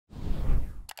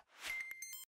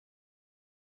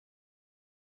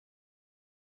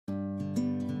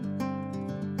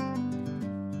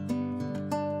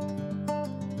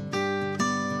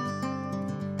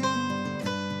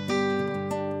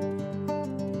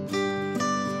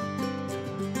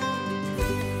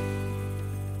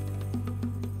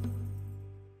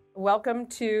Welcome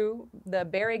to the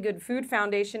Very Good Food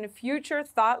Foundation Future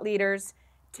Thought Leaders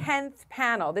 10th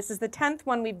panel. This is the 10th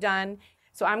one we've done.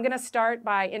 So I'm going to start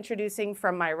by introducing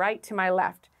from my right to my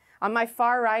left. On my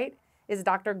far right is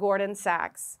Dr. Gordon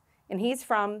Saxe, and he's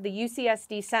from the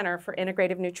UCSD Center for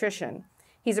Integrative Nutrition.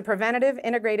 He's a preventative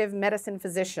integrative medicine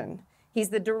physician. He's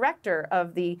the director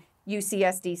of the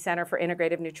UCSD Center for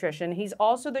Integrative Nutrition. He's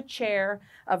also the chair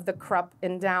of the Krupp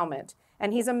Endowment,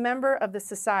 and he's a member of the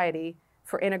Society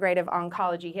for Integrative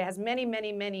Oncology. He has many,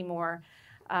 many, many more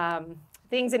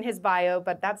things in his bio,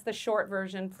 but that's the short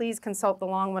version. Please consult the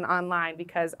long one online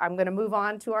because I'm going to move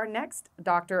on to our next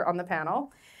doctor on the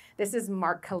panel. This is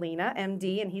Mark Kalina,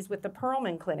 MD, and he's with the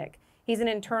Perelman Clinic. He's an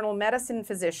internal medicine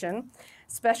physician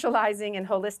specializing in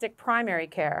holistic primary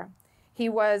care. He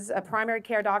was a primary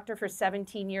care doctor for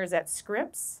 17 years at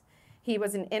Scripps. He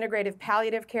was an integrative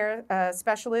palliative care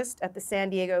specialist at the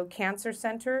San Diego Cancer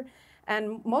Center.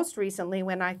 And most recently,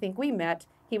 when I think we met,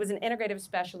 he was an integrative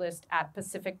specialist at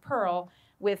Pacific Pearl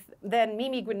with then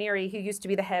Mimi Guarneri, who used to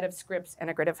be the head of Scripps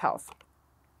Integrative Health.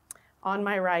 On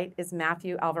my right is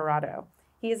Matthew Alvarado.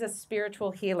 He is a spiritual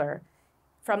healer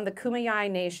from the Kumeyaay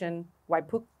Nation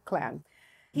Waipuk clan.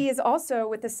 He is also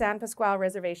with the San Pasqual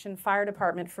Reservation Fire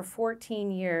Department for 14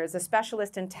 years, a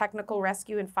specialist in technical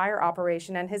rescue and fire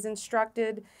operation, and has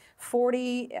instructed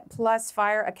 40-plus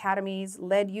fire academies,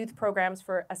 led youth programs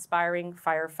for aspiring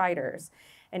firefighters.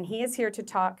 And he is here to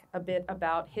talk a bit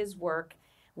about his work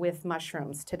with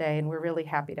mushrooms today, and we're really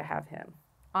happy to have him.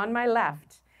 On my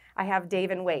left, I have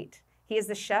Davin Waite. He is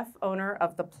the chef owner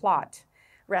of The Plot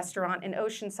restaurant in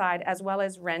Oceanside, as well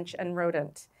as Wrench and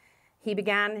Rodent. He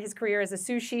began his career as a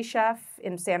sushi chef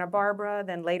in Santa Barbara,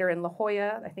 then later in La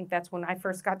Jolla. I think that's when I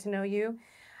first got to know you.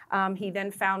 He then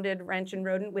founded Wrench and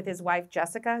Rodent with his wife,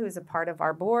 Jessica, who's a part of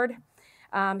our board.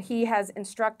 He has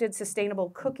instructed sustainable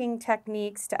cooking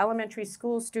techniques to elementary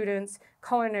school students,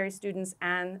 culinary students,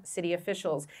 and city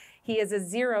officials. He is a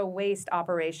zero-waste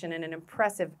operation and an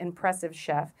impressive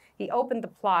chef. He opened The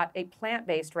Plot, a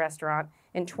plant-based restaurant,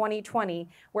 in 2020,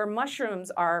 where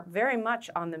mushrooms are very much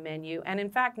on the menu, and in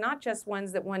fact, not just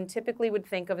ones that one typically would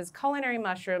think of as culinary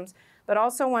mushrooms, but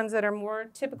also ones that are more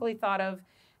typically thought of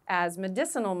as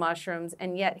medicinal mushrooms,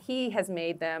 and yet he has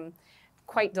made them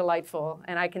quite delightful,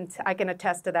 and I can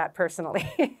attest to that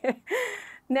personally.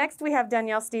 Next, we have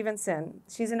Danielle Stevenson.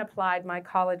 She's an applied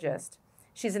mycologist.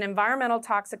 She's an environmental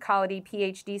toxicology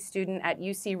PhD student at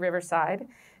UC Riverside,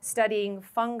 studying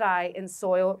fungi in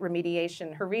soil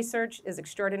remediation. Her research is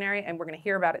extraordinary, and we're going to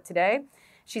hear about it today.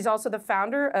 She's also the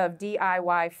founder of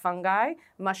DIY Fungi,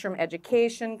 mushroom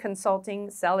education, consulting,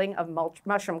 selling of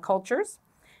mushroom cultures.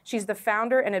 She's the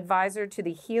founder and advisor to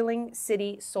the Healing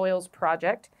City Soils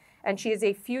Project, and she is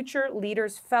a Future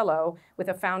Leaders Fellow with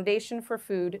a Foundation for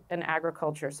Food and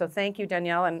Agriculture. So thank you,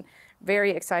 Danielle, and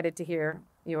very excited to hear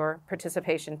your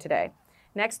participation today.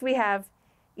 Next, we have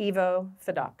Ivo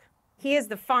Fedak. He is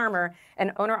the farmer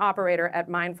and owner-operator at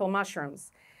Mindful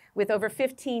Mushrooms with over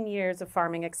 15 years of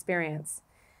farming experience.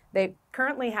 They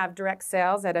currently have direct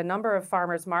sales at a number of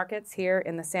farmers markets here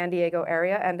in the San Diego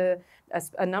area and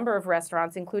a number of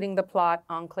restaurants, including The Plot,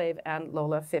 Enclave, and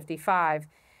Lola 55.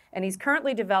 And he's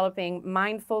currently developing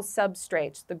Mindful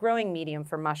Substrates, the growing medium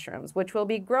for mushrooms, which will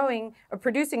be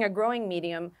producing a growing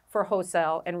medium for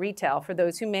wholesale and retail for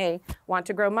those who may want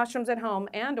to grow mushrooms at home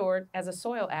and or as a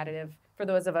soil additive for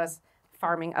those of us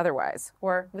farming otherwise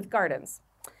or with gardens.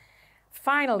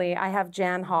 Finally, I have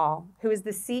Jan Hall, who is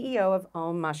the CEO of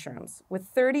Ohm Mushrooms, with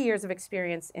 30 years of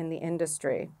experience in the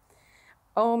industry.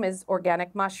 Ohm is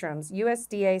organic mushrooms,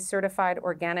 USDA certified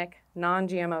organic,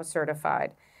 non-GMO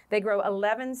certified. They grow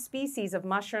 11 species of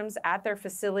mushrooms at their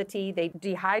facility. They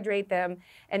dehydrate them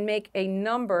and make a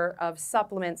number of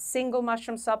supplements, single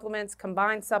mushroom supplements,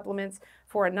 combined supplements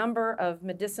for a number of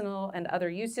medicinal and other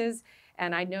uses.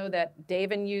 And I know that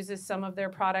Davin uses some of their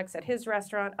products at his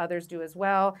restaurant. Others do as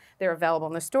well. They're available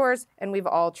in the stores, and we've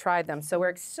all tried them. So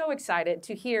we're so excited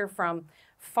to hear from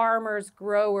farmers,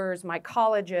 growers,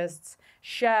 mycologists,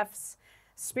 chefs,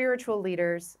 spiritual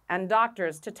leaders, and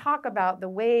doctors to talk about the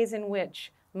ways in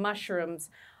which mushrooms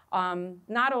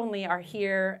not only are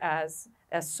here as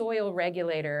a soil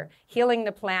regulator, healing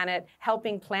the planet,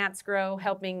 helping plants grow,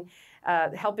 helping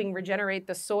regenerate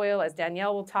the soil, as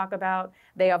Danielle will talk about.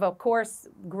 They have, of course,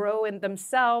 grow in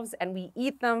themselves, and we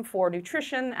eat them for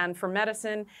nutrition and for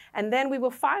medicine. And then we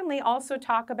will finally also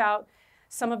talk about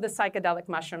some of the psychedelic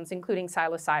mushrooms, including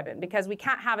psilocybin, because we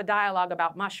can't have a dialogue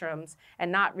about mushrooms and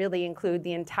not really include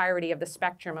the entirety of the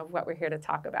spectrum of what we're here to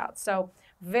talk about. So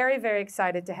very, very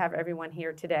excited to have everyone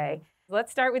here today.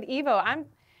 Let's start with Ivo.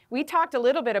 we talked a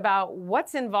little bit about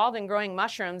what's involved in growing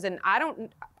mushrooms, and I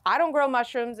don't grow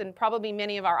mushrooms, and probably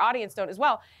many of our audience don't as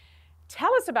well.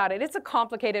 Tell us about it. It's a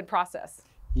complicated process.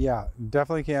 Yeah,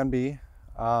 definitely can be.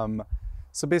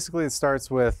 So basically it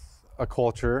starts with a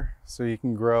culture. So you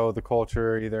can grow the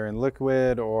culture either in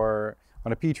liquid or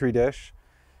on a petri dish.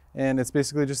 And it's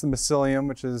basically just the mycelium,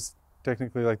 which is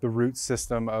technically like the root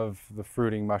system of the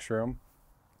fruiting mushroom.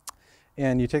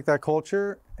 And you take that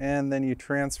culture and then you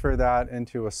transfer that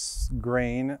into a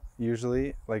grain,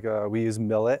 usually, like we use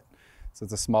millet. So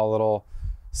it's a small little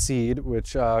seed,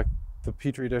 which the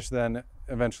petri dish then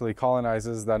eventually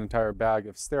colonizes that entire bag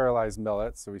of sterilized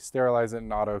millet. So we sterilize it in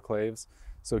autoclaves,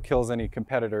 so it kills any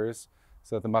competitors,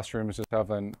 so that the mushrooms just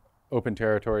have an open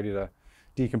territory to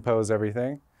decompose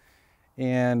everything.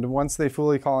 And once they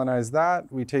fully colonize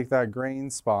that, we take that grain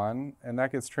spawn, and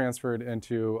that gets transferred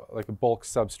into like a bulk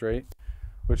substrate,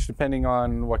 which depending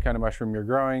on what kind of mushroom you're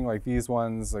growing, like these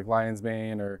ones, like lion's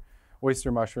mane or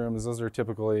oyster mushrooms, those are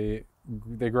typically,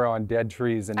 they grow on dead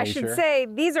trees in nature. I should say,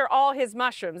 these are all his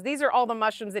mushrooms. These are all the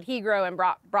mushrooms that he grew and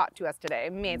brought to us today.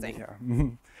 Amazing. Yeah.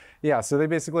 Yeah, so they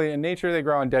basically, in nature, they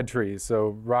grow on dead trees,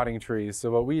 so rotting trees.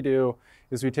 So what we do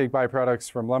is we take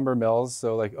byproducts from lumber mills,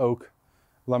 so like oak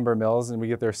lumber mills, and we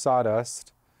get their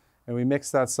sawdust, and we mix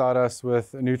that sawdust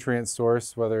with a nutrient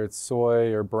source, whether it's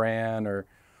soy or bran or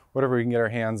whatever we can get our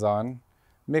hands on.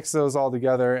 Mix those all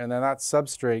together, and then that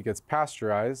substrate gets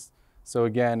pasteurized. So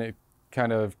again, it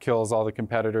kind of kills all the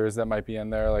competitors that might be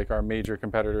in there. Like our major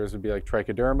competitors would be like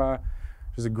trichoderma,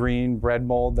 which is a green bread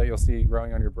mold that you'll see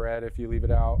growing on your bread if you leave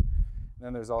it out. And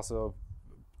then there's also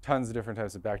tons of different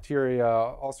types of bacteria,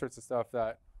 all sorts of stuff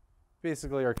that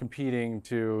basically are competing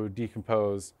to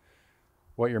decompose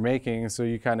what you're making. So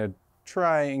you kind of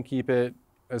try and keep it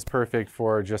as perfect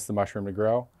for just the mushroom to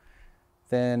grow.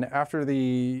 Then after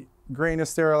the grain is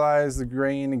sterilized, the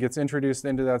grain gets introduced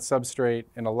into that substrate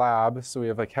in a lab. So we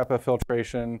have like HEPA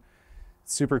filtration,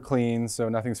 super clean, so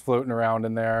nothing's floating around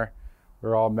in there.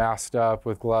 We're all masked up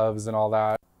with gloves and all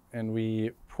that. And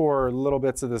we pour little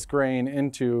bits of this grain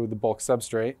into the bulk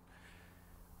substrate.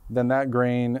 Then that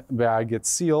grain bag gets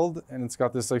sealed, and it's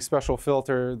got this like special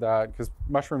filter that, because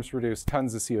mushrooms produce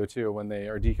tons of CO2 when they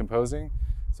are decomposing.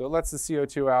 So it lets the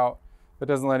CO2 out, but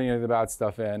doesn't let any of the bad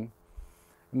stuff in.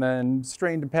 And then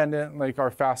strain dependent, like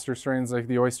our faster strains like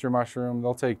the oyster mushroom,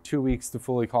 they'll take 2 weeks to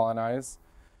fully colonize.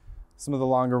 Some of the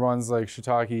longer ones like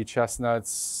shiitake,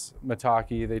 chestnuts,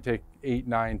 maitake, they take 8,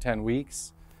 9, 10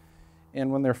 weeks.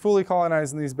 And when they're fully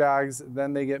colonized in these bags,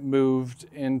 then they get moved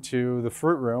into the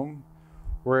fruit room,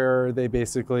 where they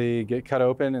basically get cut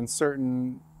open, and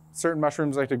certain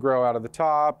mushrooms like to grow out of the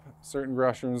top, certain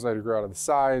mushrooms like to grow out of the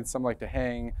sides, some like to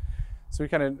hang. So we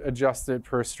kind of adjust it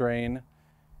per strain.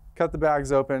 Cut the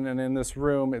bags open, and in this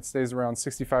room, it stays around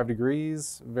 65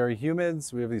 degrees, very humid.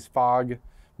 So we have these fog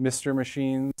mister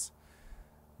machines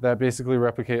that basically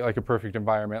replicate like a perfect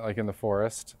environment, like in the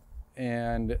forest.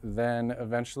 And then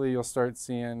eventually you'll start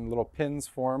seeing little pins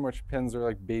form, which pins are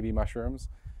like baby mushrooms.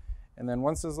 And then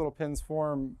once those little pins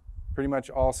form, pretty much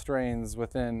all strains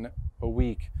within a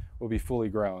week will be fully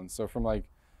grown. So from like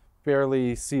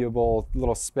barely seeable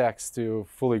little specks to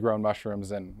fully grown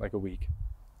mushrooms in like a week.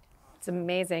 It's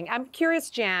amazing. I'm curious,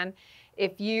 Jan,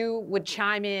 if you would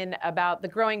chime in about the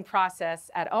growing process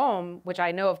at home, which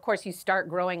I know, of course, you start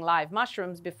growing live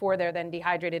mushrooms before they're then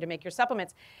dehydrated to make your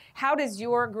supplements. How does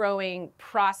your growing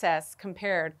process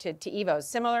compare to Ivo's?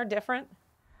 Similar, different?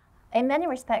 In many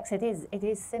respects, it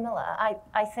is similar.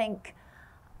 I think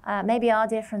maybe our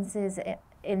difference is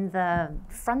in the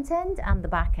front end and the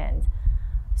back end.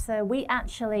 So we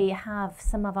actually have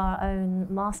some of our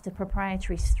own master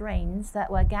proprietary strains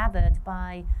that were gathered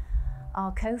by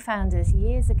our co-founders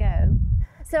years ago.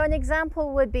 So an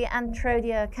example would be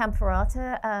Antrodia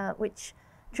campharata, which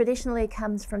traditionally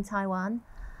comes from Taiwan.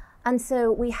 And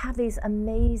so we have these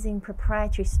amazing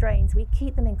proprietary strains. We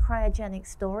keep them in cryogenic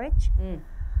storage.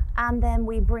 And then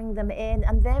we bring them in,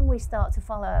 and then we start to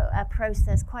follow a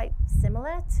process quite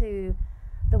similar to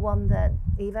the one that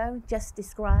Ivo just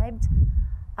described.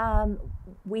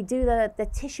 We do the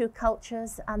tissue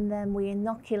cultures, and then we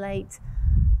inoculate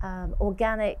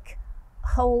organic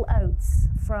whole oats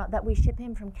that we ship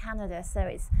in from Canada. So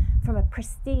it's from a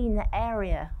pristine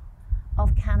area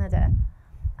of Canada.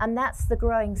 And that's the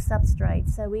growing substrate.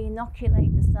 So we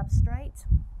inoculate the substrate.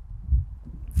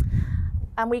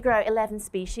 And we grow 11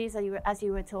 species, as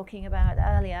you were talking about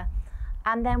earlier.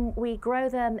 And then we grow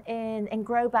them in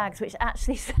grow bags, which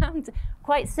actually sound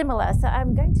quite similar. So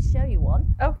I'm going to show you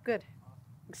one. Oh, good.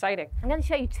 Exciting. I'm going to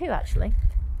show you two, actually.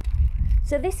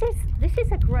 So this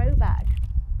is a grow bag.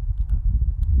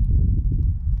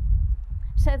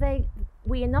 So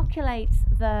we inoculate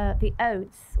the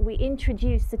oats, we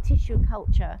introduce the tissue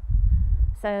culture.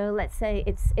 So let's say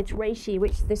it's reishi,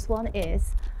 which this one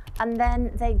is, and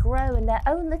then they grow in their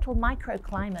own little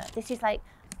microclimate. This is like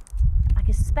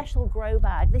a special grow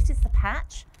bag. This is the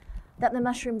patch that the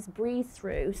mushrooms breathe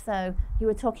through. So you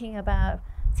were talking about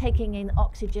taking in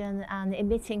oxygen and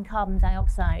emitting carbon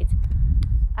dioxide.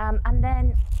 And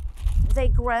then they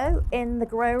grow in the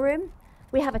grow room.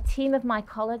 We have a team of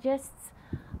mycologists.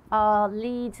 Our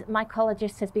lead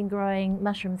mycologist has been growing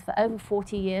mushrooms for over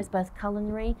 40 years, both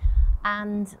culinary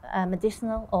and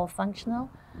medicinal or functional.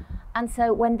 And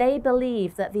so when they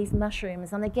believe that these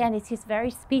mushrooms, and again, it is very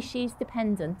species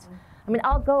dependent. I mean,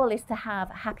 our goal is to have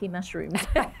happy mushrooms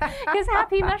because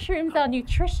happy mushrooms are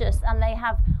nutritious and they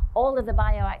have all of the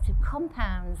bioactive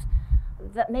compounds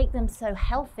that make them so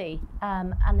healthy,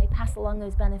 and they pass along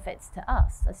those benefits to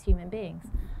us as human beings.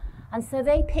 And so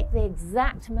they pick the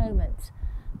exact moment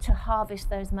to harvest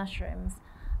those mushrooms,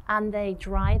 and they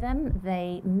dry them,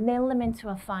 they mill them into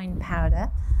a fine powder.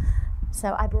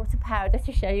 So I brought a powder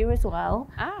to show you as well.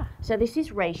 So this is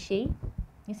reishi.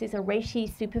 This is a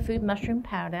reishi superfood mushroom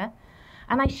powder.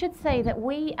 And I should say that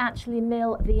we actually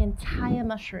mill the entire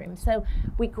mushroom. So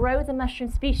we grow the mushroom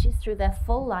species through their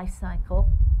full life cycle,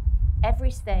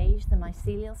 every stage, the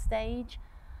mycelial stage,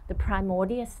 the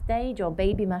primordial stage or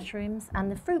baby mushrooms, and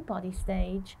the fruit body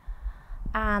stage.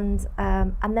 And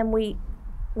then we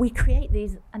create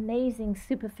these amazing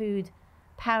superfood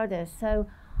powders. So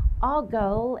our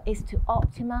goal is to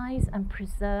optimize and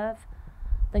preserve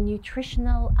the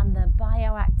nutritional and the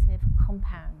bioactive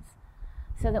compounds,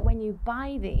 so that when you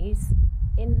buy these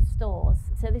in the stores,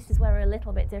 so this is where we're a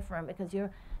little bit different because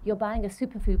you're buying a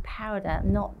superfood powder,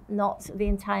 not the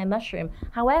entire mushroom.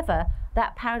 However,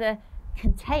 that powder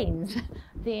contains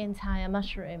the entire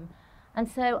mushroom. And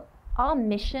so our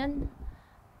mission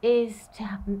is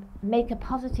to make a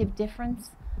positive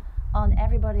difference on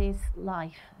everybody's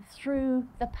life through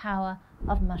the power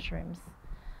of mushrooms.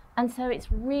 And so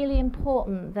it's really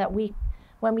important that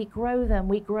when we grow them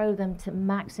to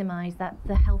maximize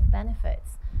the health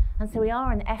benefits. And so we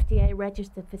are an FDA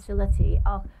registered facility.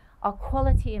 Our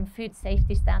quality and food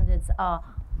safety standards are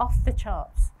off the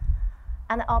charts.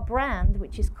 And our brand,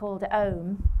 which is called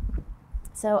Ohm,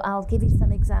 so I'll give you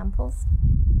some examples.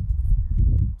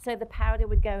 So the powder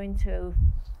would go into...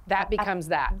 That becomes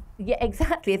that. Yeah,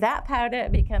 exactly. That powder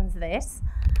becomes this.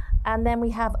 And then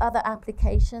we have other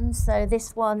applications. So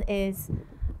this one is,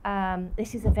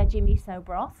 this is a veggie miso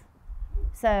broth.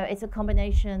 So it's a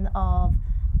combination of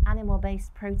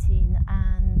animal-based protein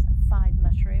and 5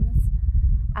 mushrooms.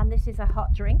 And this is a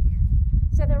hot drink.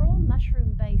 So they're all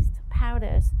mushroom-based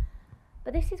powders.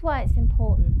 But this is why it's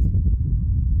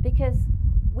important, because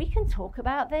we can talk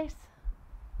about this,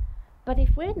 but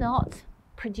if we're not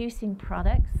producing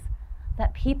products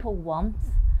that people want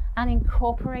and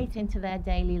incorporate into their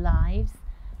daily lives,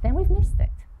 then we've missed it,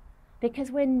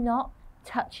 because we're not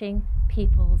touching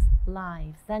people's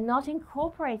lives. They're not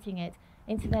incorporating it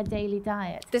into their daily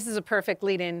diet. This is a perfect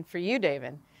lead-in for you,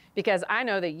 Davin, because I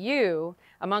know that you,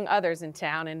 among others in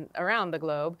town and around the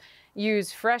globe,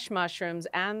 use fresh mushrooms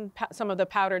and some of the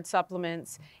powdered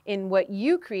supplements in what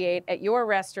you create at your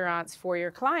restaurants for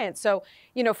your clients. So,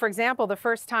 you know, for example, the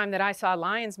first time that I saw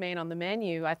lion's mane on the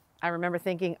menu, I remember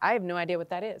thinking, I have no idea what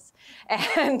that is.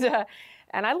 And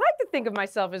I like to think of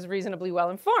myself as reasonably well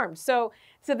informed. So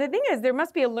the thing is, there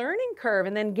must be a learning curve,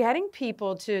 and then getting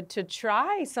people to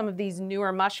try some of these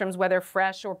newer mushrooms, whether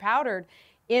fresh or powdered,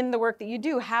 in the work that you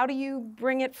do. How do you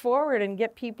bring it forward and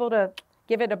get people to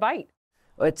give it a bite?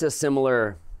 Well, it's a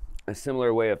similar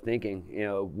way of thinking. You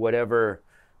know, whatever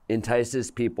entices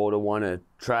people to want to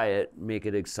try it, make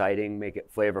it exciting, make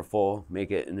it flavorful, make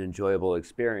it an enjoyable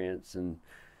experience, and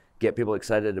get people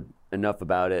excited enough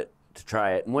about it to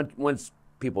try it. And once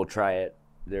people try it,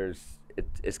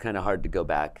 it's kind of hard to go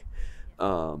back.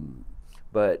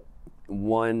 But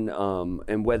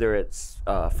and whether it's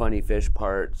funny fish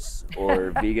parts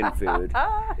or vegan food,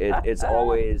 it's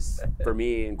always, for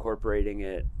me, incorporating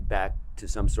it back to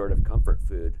some sort of comfort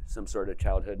food, some sort of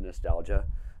childhood nostalgia.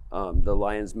 The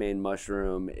lion's mane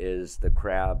mushroom is the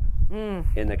crab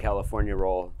in the California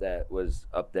roll that was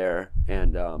up there,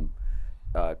 and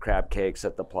crab cakes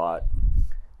at the plot.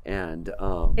 And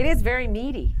it is very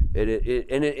meaty. And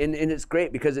it's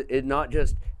great because it's not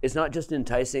just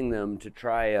enticing them to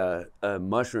try a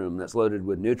mushroom that's loaded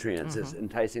with nutrients. It's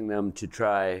enticing them to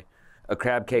try a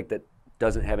crab cake that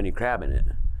doesn't have any crab in it.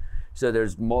 So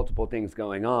there's multiple things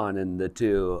going on, and the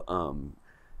two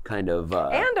kind of.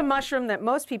 And a mushroom that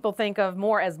most people think of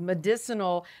more as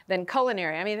medicinal than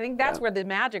culinary. I mean, I think that's where the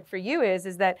magic for you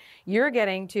is that you're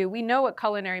getting to, we know what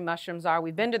culinary mushrooms are.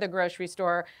 We've been to the grocery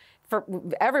store.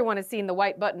 Everyone has seen the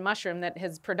white button mushroom that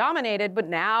has predominated, but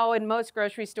now in most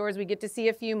grocery stores we get to see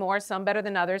a few more, some better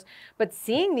than others. But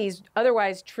seeing these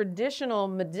otherwise traditional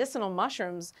medicinal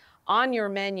mushrooms on your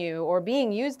menu or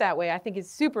being used that way, I think is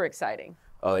super exciting.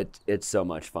 Oh, it's so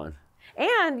much fun.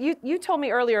 And you told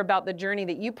me earlier about the journey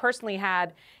that you personally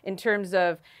had in terms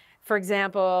of, for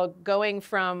example, going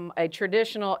from a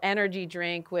traditional energy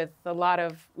drink with a lot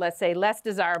of, let's say, less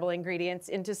desirable ingredients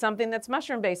into something that's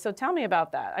mushroom-based. So tell me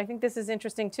about that. I think this is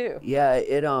interesting too. Yeah,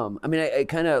 I mean, I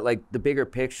kind of like the bigger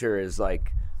picture is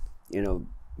like, you know,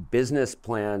 business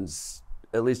plans,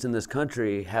 at least in this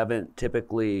country, haven't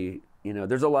typically, you know,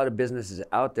 there's a lot of businesses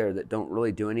out there that don't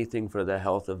really do anything for the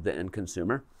health of the end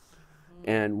consumer.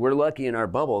 And we're lucky in our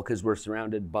bubble because we're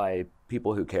surrounded by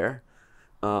people who care.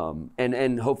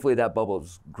 And hopefully that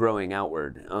bubble's growing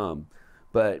outward.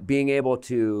 But being able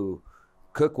to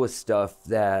cook with stuff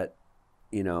that,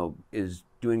 you know, is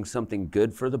doing something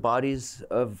good for the bodies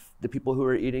of the people who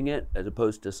are eating it, as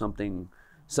opposed to something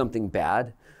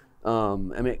bad. I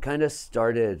mean, it kind of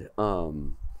started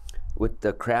with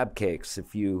the crab cakes.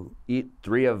 If you eat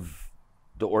 3 of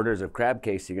the orders of crab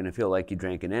cakes, you're gonna feel like you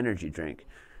drank an energy drink.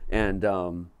 And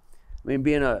I mean,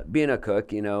 being a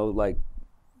cook, you know, like,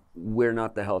 we're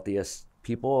not the healthiest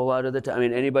people a lot of the time. I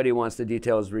mean, anybody who wants the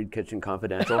details, read Kitchen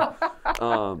Confidential.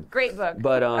 Great book.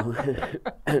 But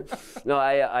no,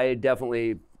 I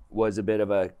definitely was a bit of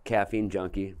a caffeine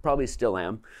junkie. Probably still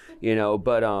am, you know.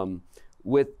 But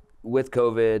with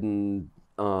COVID and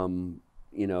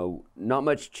you know, not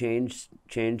much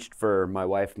changed for my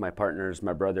wife, my partners,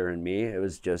 my brother, and me. It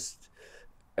was just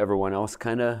everyone else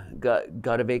kind of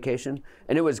got a vacation,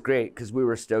 and it was great because we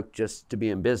were stoked just to be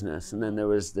in business. And then there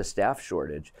was the staff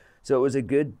shortage, so it was a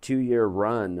good 2-year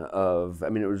run of, I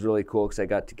mean, it was really cool because I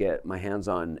got to get my hands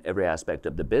on every aspect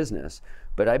of the business,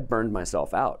 but I burned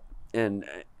myself out. And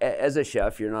as a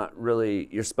chef,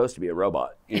 you're supposed to be a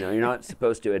robot. You know, you're not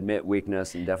supposed to admit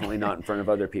weakness, and definitely not in front of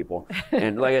other people.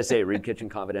 And like I say, read Kitchen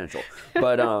Confidential.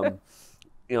 But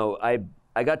you know,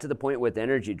 I got to the point with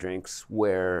energy drinks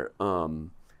where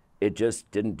it just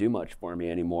didn't do much for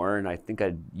me anymore. And I think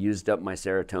I'd used up my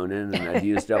serotonin, and I'd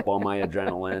used up all my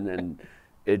adrenaline, and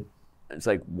it's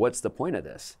like, what's the point of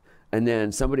this? And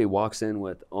then somebody walks in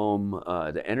with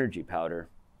the energy powder.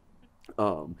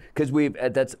 Because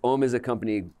that's Ohm is a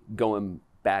company going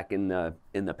back in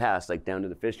the past, like down to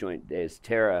the fish joint days.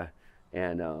 Tara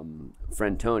and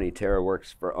friend Tony, Tara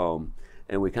works for Ohm,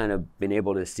 and we kind of been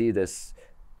able to see this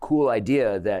cool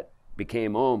idea that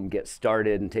became Ohm get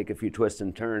started and take a few twists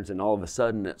and turns, and all of a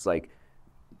sudden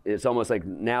it's almost like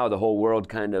now the whole world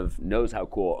kind of knows how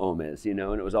cool Ohm is, you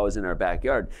know, and it was always in our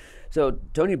backyard. So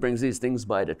Tony brings these things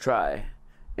by to try.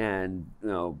 And, you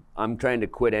know, I'm trying to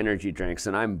quit energy drinks,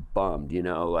 and I'm bummed, you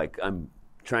know, like I'm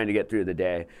trying to get through the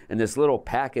day. And this little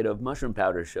packet of mushroom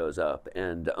powder shows up.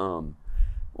 And,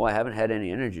 well, I haven't had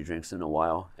any energy drinks in a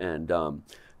while. And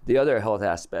the other health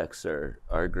aspects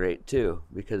are great, too,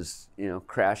 because, you know,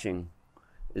 crashing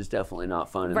is definitely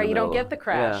not fun. Right, you don't get the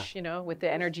crash, you know, with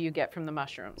the energy you get from the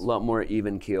mushrooms. A lot more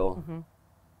even keel. Mm-hmm.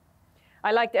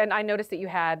 And I noticed that you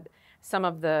had some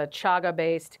of the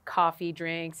chaga-based coffee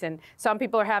drinks, and some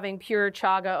people are having pure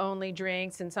chaga-only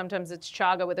drinks, and sometimes it's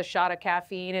chaga with a shot of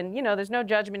caffeine, and you know, there's no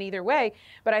judgment either way,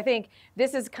 but I think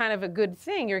this is kind of a good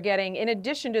thing. You're getting, in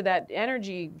addition to that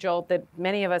energy jolt that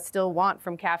many of us still want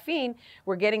from caffeine,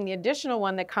 we're getting the additional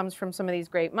one that comes from some of these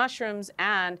great mushrooms,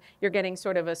 and you're getting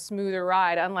sort of a smoother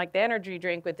ride, unlike the energy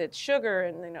drink with its sugar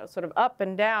and, you know, sort of up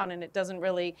and down, and it doesn't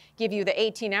really give you the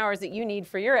 18 hours that you need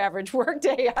for your average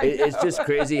workday. It's just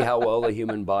crazy how well the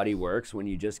human body works when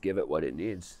you just give it what it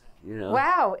needs, you know?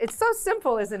 Wow, it's so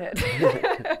simple, isn't it?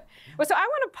 Well, so I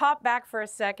want to pop back for a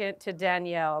second to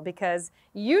Danielle, because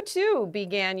you too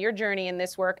began your journey in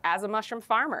this work as a mushroom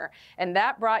farmer, and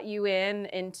that brought you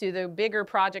into the bigger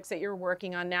projects that you're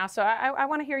working on now. So I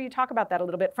want to hear you talk about that a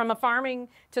little bit, from a farming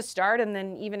to start, and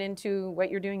then even into what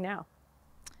you're doing now.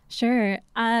 Sure.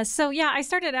 So yeah, I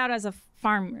started out as a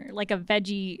farmer, like a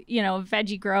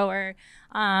veggie grower,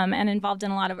 and involved in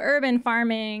a lot of urban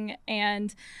farming.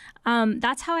 And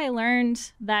that's how I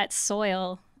learned that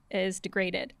soil is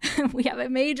degraded. We have a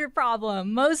major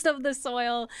problem. Most of the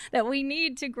soil that we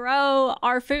need to grow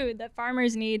our food, that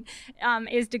farmers need,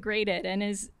 is degraded, and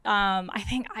is,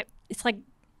 it's like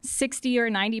 60 or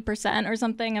 90% or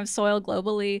something of soil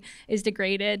globally is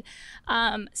degraded.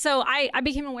 So I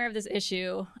became aware of this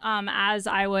issue as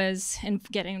I was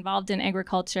getting involved in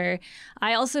agriculture.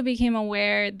 I also became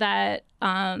aware that,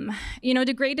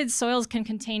 degraded soils can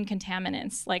contain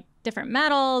contaminants like different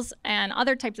metals and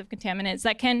other types of contaminants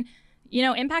that can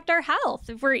impact our health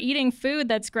if we're eating food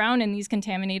that's grown in these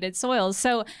contaminated soils.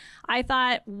 So I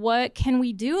thought, what can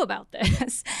we do about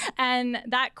this? And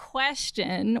that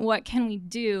question, what can we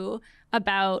do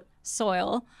about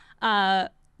soil to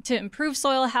improve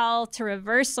soil health, to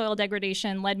reverse soil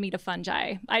degradation, led me to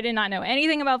fungi. I did not know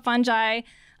anything about fungi,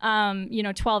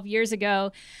 12 years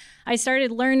ago. I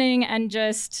started learning and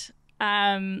just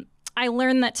I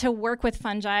learned that to work with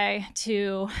fungi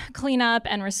to clean up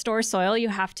and restore soil, you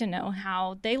have to know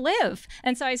how they live.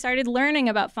 And so I started learning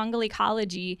about fungal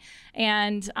ecology,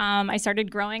 and I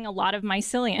started growing a lot of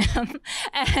mycelium.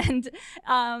 And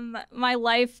my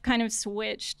life kind of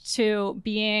switched to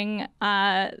being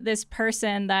this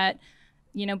person that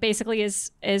basically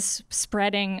is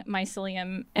spreading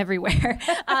mycelium everywhere.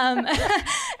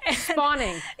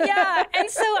 Spawning. Yeah. And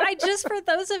so for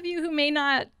those of you who may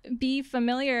not be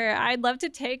familiar, I'd love to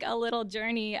take a little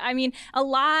journey. I mean, a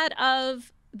lot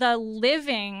of the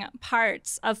living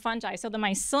parts of fungi, so the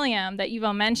mycelium that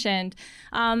Ivo mentioned,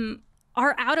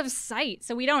 are out of sight.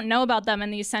 So we don't know about them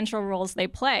and the essential roles they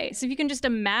play. So if you can just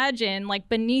imagine, like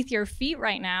beneath your feet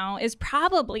right now is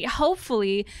probably,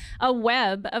 hopefully, a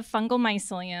web of fungal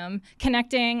mycelium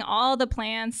connecting all the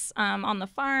plants on the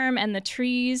farm and the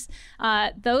trees.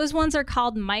 Those ones are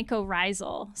called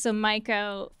mycorrhizal. So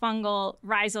myco-fungal,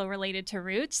 rhizal related to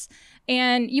roots.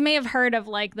 And you may have heard of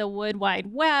like the Wood Wide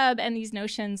Web and these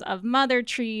notions of mother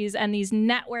trees and these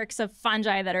networks of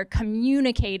fungi that are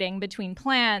communicating between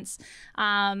plants.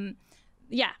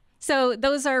 So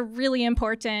those are really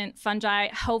important fungi,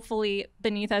 hopefully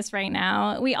beneath us right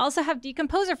now. We also have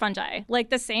decomposer fungi, like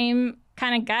the same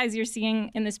kind of guys you're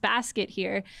seeing in this basket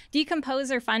here.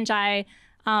 Decomposer fungi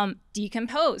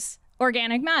decompose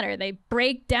organic matter. They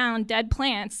break down dead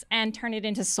plants and turn it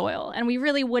into soil. And we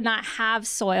really would not have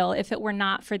soil if it were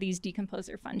not for these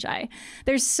decomposer fungi.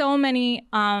 There's so many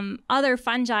other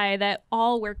fungi that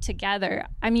all work together.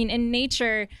 I mean, in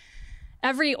nature,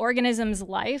 every organism's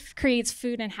life creates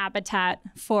food and habitat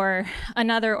for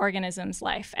another organism's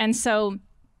life. And so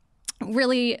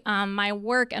really my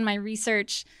work and my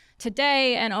research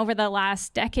today and over the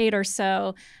last decade or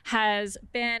so has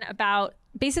been about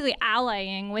basically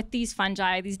allying with these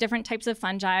fungi, these different types of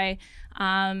fungi,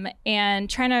 and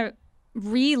trying to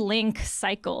relink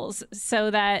cycles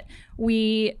so that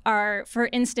we are, for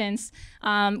instance,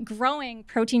 growing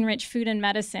protein-rich food and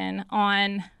medicine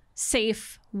on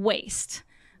safe waste,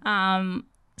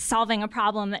 solving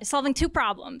two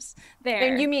problems there.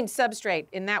 And you mean substrate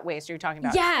in that waste you're talking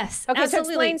about? Yes, okay,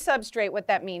 absolutely. So explain substrate, what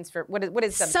that means for, what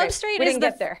is substrate? Substrate we didn't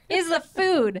get there. Is the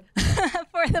food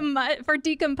for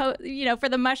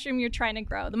the mushroom you're trying to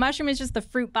grow. The mushroom is just the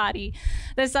fruit body.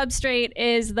 The substrate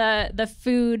is the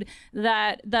food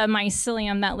that the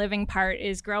mycelium, that living part,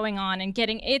 is growing on and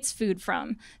getting its food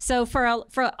from. So for all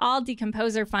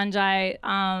decomposer fungi,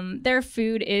 their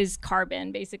food is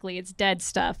carbon, basically. It's dead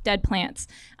stuff, dead plants.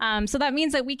 So that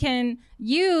means that we can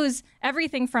use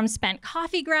everything from spent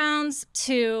coffee grounds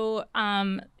to,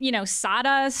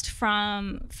 sawdust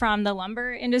from the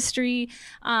lumber industry,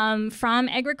 from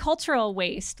agricultural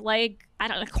waste, like,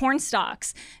 corn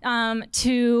stalks,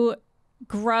 to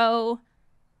grow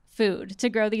food, to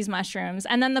grow these mushrooms.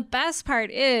 And then the best part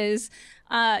is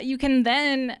you can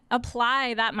then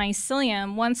apply that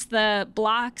mycelium once the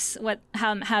blocks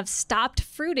have stopped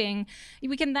fruiting.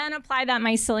 We can then apply that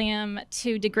mycelium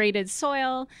to degraded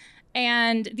soil,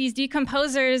 and these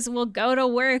decomposers will go to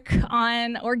work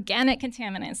on organic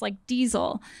contaminants like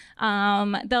diesel.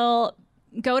 They'll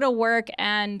go to work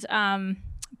and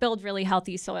build really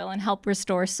healthy soil and help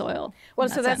restore soil. Well,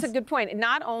 so that's a good point.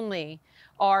 Not only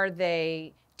are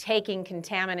they taking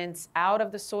contaminants out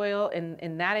of the soil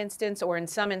in that instance, or in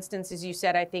some instances, you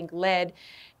said, I think, lead,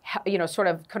 sort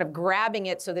of grabbing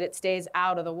it so that it stays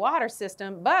out of the water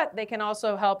system, but they can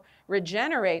also help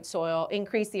regenerate soil,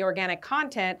 increase the organic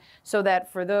content, so that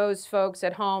for those folks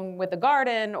at home with a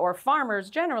garden or farmers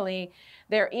generally,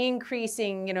 they're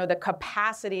increasing, the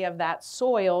capacity of that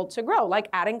soil to grow, like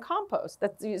adding compost.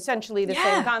 That's essentially the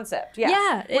same concept.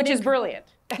 Which is brilliant.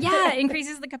 Yeah, it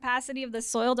increases the capacity of the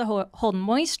soil to hold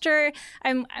moisture.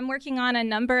 I'm working on a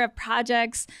number of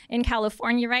projects in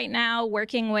California right now,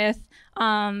 working with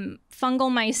fungal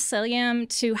mycelium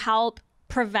to help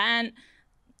prevent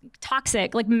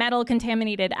toxic, like metal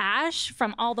contaminated ash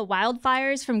from all the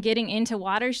wildfires from getting into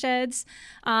watersheds.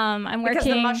 Because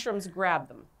the mushrooms grab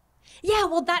them. Yeah,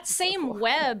 well, that same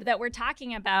web that we're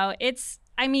talking about, it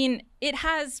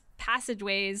has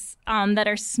passageways that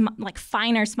are like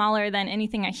finer, smaller than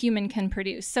anything a human can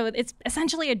produce. So it's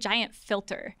essentially a giant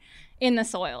filter in the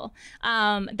soil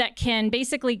that can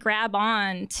basically grab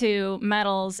on to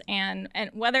metals and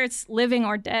whether it's living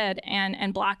or dead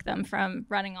and block them from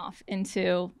running off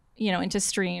into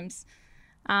streams.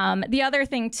 The other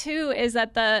thing too is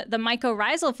that the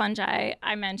mycorrhizal fungi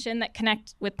I mentioned that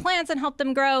connect with plants and help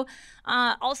them grow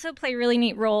also play really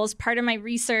neat roles. Part of my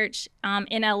research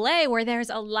in LA, where there's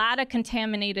a lot of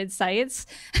contaminated sites,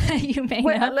 you may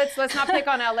know. Let's not pick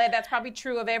on LA. That's probably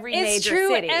true of every major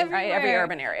city, right? Every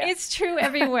urban area. It's true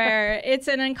everywhere. It's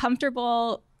an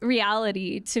uncomfortable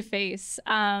reality to face,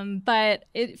 but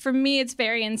for me, it's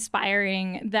very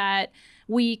inspiring that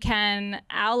we can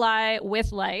ally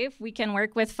with life. We can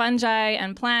work with fungi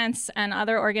and plants and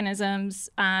other organisms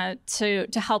to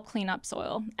help clean up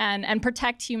soil and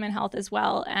protect human health as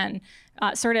well, and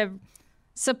sort of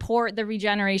support the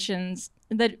regeneration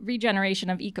of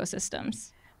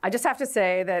ecosystems. I just have to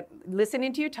say that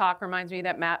listening to you talk reminds me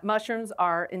that mushrooms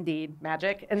are indeed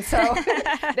magic. And so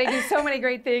they do so many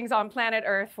great things on planet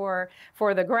Earth for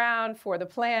the ground, for the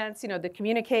plants, the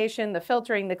communication, the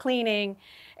filtering, the cleaning.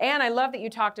 And I love that you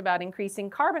talked about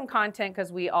increasing carbon content,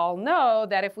 because we all know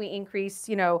that if we increase,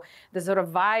 the sort of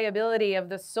viability of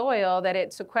the soil, that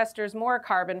it sequesters more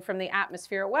carbon from the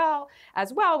atmosphere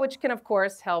as well, which can, of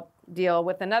course, help deal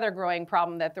with another growing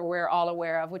problem that we're all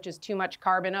aware of, which is too much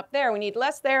carbon up there. We need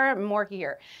less there and more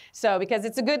here. So because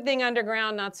it's a good thing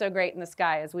underground, not so great in the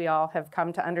sky, as we all have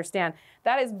come to understand.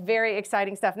 That is very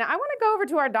exciting stuff. Now, I want to go over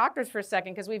to our doctors for a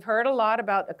second, because we've heard a lot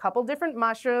about a couple different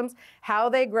mushrooms, how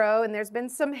they grow, and there's been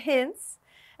some hints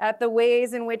at the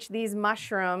ways in which these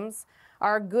mushrooms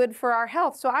are good for our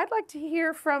health. So I'd like to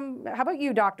hear from, how about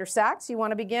you, Dr. Saxe? You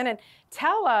want to begin and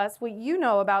tell us what you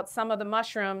know about some of the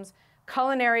mushrooms,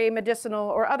 culinary, medicinal,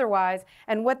 or otherwise,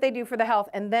 and what they do for the health,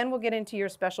 and then we'll get into your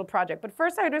special project. But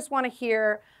first, I just want to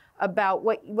hear about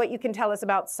what you can tell us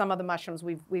about some of the mushrooms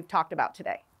we've talked about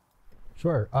today.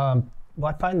 Sure. Well,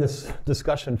 I find this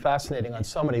discussion fascinating on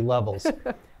so many levels,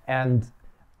 and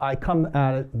I come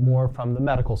at it more from the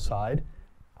medical side,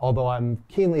 although I'm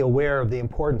keenly aware of the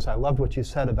importance. I loved what you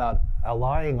said about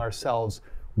allying ourselves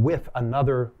with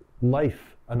another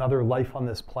life on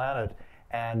this planet,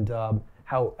 and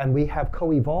we have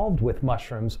co-evolved with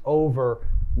mushrooms over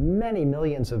many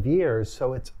millions of years,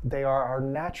 so they are our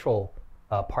natural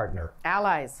partner.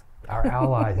 Allies. Our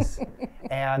allies.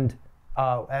 And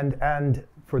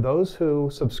for those who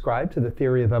subscribe to the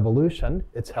theory of evolution,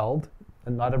 it's held,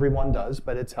 and not everyone does,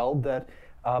 but it's held that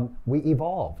we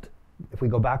evolved. If we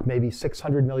go back maybe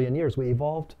 600 million years, we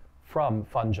evolved from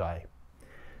fungi.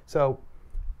 So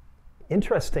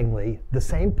interestingly, the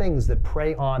same things that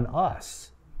prey on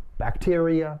us,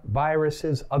 bacteria,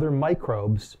 viruses, other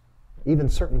microbes, even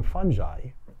certain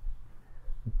fungi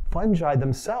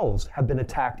themselves have been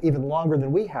attacked even longer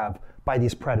than we have by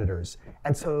these predators.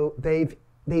 And so they've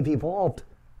evolved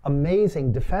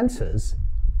amazing defenses,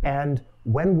 and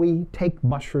when we take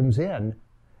mushrooms in,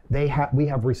 we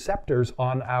have receptors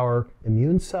on our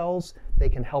immune cells. They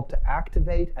can help to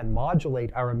activate and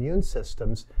modulate our immune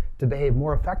systems to behave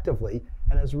more effectively,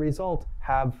 and as a result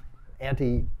have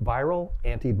antiviral,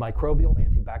 antimicrobial,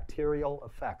 antibacterial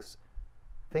effects.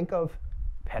 Think of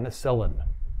penicillin.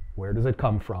 Where does it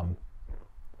come from?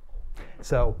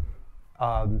 So,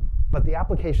 but the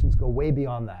applications go way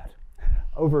beyond that.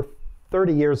 Over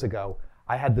 30 years ago,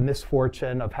 I had the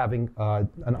misfortune of having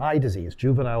an eye disease,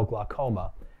 juvenile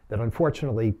glaucoma, that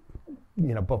unfortunately,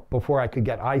 before I could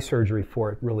get eye surgery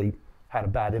for it, really had a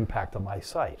bad impact on my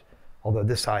sight. Although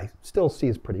this eye still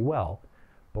sees pretty well.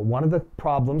 But one of the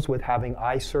problems with having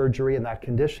eye surgery in that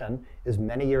condition is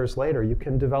many years later, you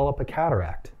can develop a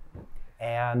cataract.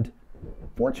 And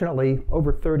fortunately,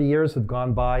 over 30 years have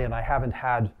gone by, and I haven't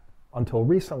had, until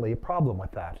recently, a problem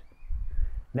with that.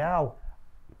 Now,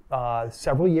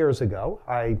 several years ago,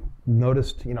 I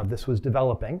noticed, this was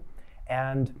developing,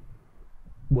 and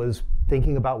was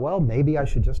thinking about, well, maybe I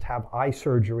should just have eye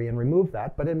surgery and remove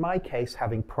that. But in my case,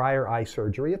 having prior eye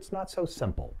surgery, it's not so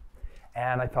simple.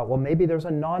 And I thought, well, maybe there's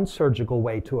a non-surgical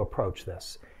way to approach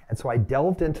this. And so I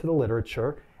delved into the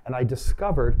literature, and I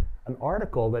discovered an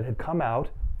article that had come out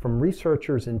from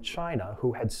researchers in China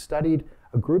who had studied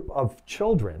a group of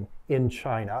children in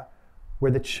China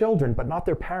where the children, but not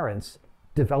their parents,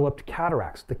 developed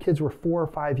cataracts. The kids were 4 or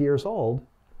 5 years old,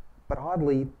 but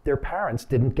oddly, their parents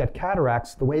didn't get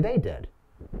cataracts the way they did.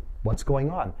 What's going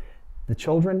on? The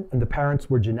children and the parents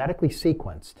were genetically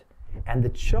sequenced, and the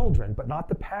children, but not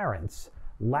the parents,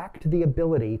 lacked the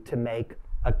ability to make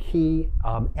a key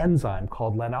enzyme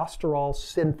called lanosterol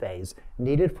synthase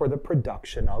needed for the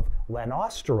production of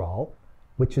lanosterol,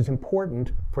 which is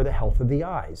important for the health of the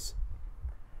eyes.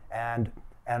 And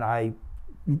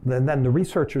then the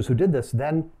researchers who did this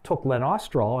then took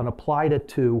lanosterol and applied it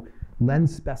to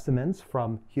lens specimens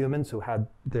from humans who had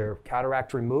their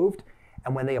cataract removed.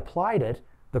 And when they applied it,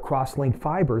 the cross-link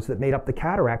fibers that made up the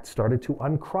cataract started to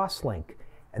uncross-link.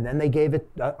 And then they gave it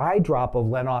an eye drop of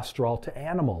lanosterol to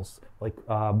animals,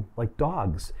 like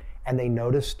dogs. And they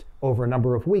noticed over a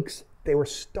number of weeks, they were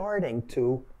starting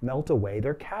to melt away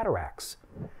their cataracts.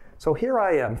 So here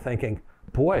I am thinking,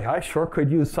 boy, I sure could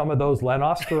use some of those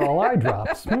lanosterol eye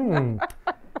drops.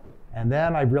 And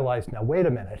then I realized, now wait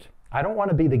a minute. I don't want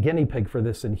to be the guinea pig for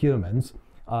this in humans.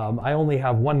 I only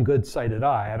have one good-sighted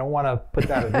eye. I don't want to put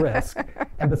that at risk.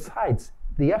 And besides,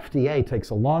 the FDA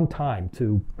takes a long time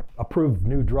to approve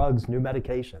new drugs, new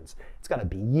medications. It's going to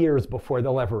be years before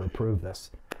they'll ever approve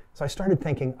this. So I started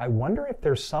thinking, I wonder if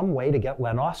there's some way to get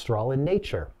lanosterol in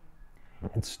nature,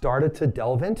 and started to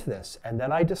delve into this. And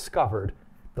then I discovered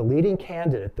the leading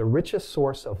candidate, the richest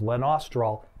source of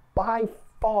lanosterol by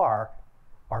far,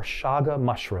 are chaga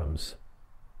mushrooms.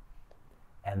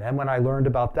 And then when I learned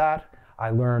about that, I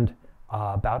learned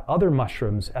about other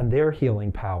mushrooms and their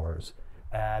healing powers.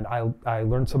 And I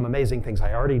learned some amazing things.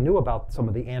 I already knew about some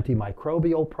of the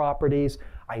antimicrobial properties.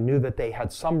 I knew that they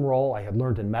had some role. I had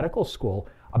learned in medical school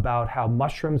about how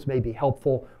mushrooms may be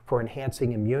helpful for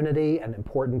enhancing immunity and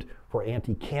important for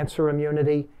anti-cancer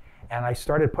immunity. And I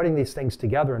started putting these things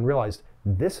together and realized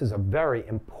this is a very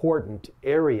important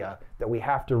area that we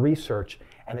have to research.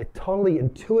 And it totally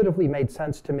intuitively made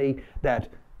sense to me that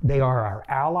they are our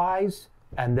allies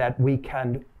and that we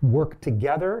can work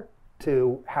together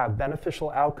to have beneficial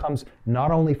outcomes,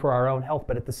 not only for our own health,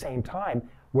 but at the same time,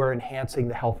 we're enhancing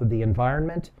the health of the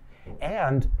environment.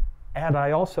 And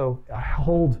I also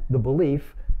hold the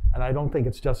belief, and I don't think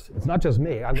it's not just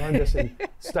me. I learned this in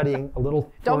studying a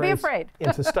little Don't be afraid.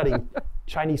 into studying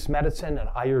Chinese medicine and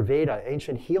Ayurveda,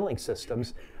 ancient healing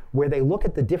systems, where they look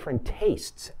at the different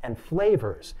tastes and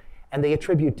flavors, and they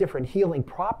attribute different healing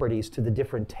properties to the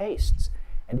different tastes.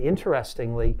 And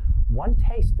interestingly, one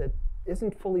taste that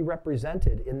isn't fully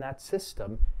represented in that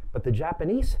system, but the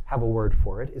Japanese have a word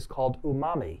for it, is called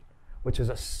umami, which is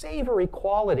a savory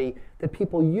quality that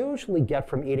people usually get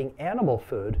from eating animal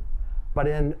food, but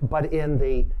in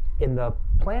the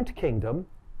plant kingdom,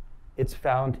 it's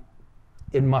found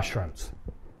in mushrooms.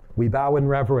 We bow in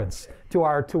reverence to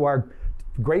our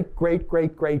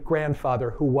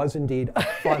great-great-great-great-grandfather, who was indeed a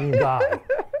fun guy.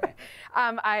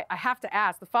 I have to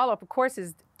ask, the follow-up, of course,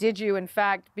 is did you, in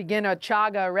fact, begin a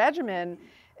chaga regimen?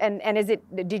 And is it,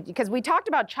 because we talked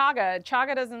about chaga.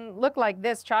 Chaga doesn't look like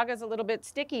this. Chaga is a little bit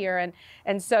stickier.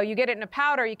 And so you get it in a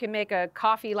powder. You can make a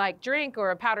coffee-like drink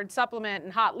or a powdered supplement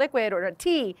and hot liquid or a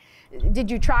tea.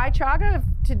 Did you try chaga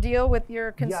to deal with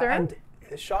your concern? Yeah,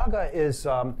 and chaga is,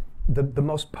 the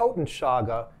most potent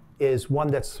chaga is one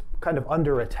that's kind of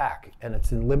under attack, and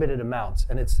it's in limited amounts.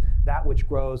 And it's that which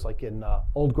grows like in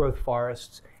old growth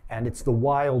forests, and it's the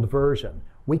wild version.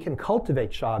 We can cultivate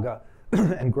chaga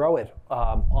and grow it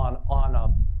on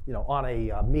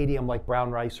a medium like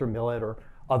brown rice or millet or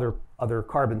other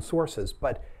carbon sources.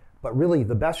 But really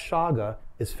the best chaga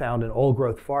is found in old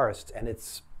growth forests, and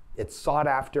it's sought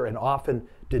after and often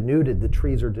denuded. The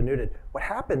trees are denuded. What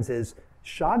happens is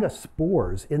chaga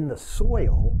spores in the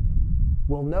soil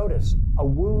will notice a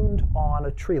wound on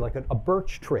a tree, like a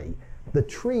birch tree. The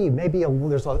tree,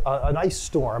 there's an ice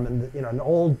storm in an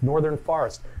old northern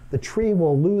forest. The tree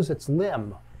will lose its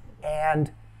limb,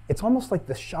 and it's almost like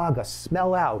the chaga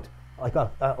smell out like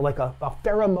a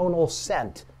pheromonal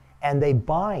scent, and they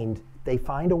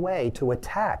find a way to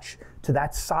attach to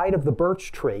that side of the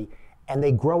birch tree, and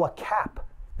they grow a cap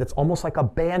that's almost like a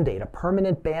Band-Aid, a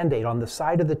permanent Band-Aid on the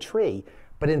side of the tree.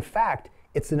 But in fact,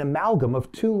 it's an amalgam of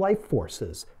two life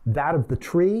forces, that of the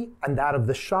tree and that of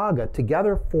the chaga,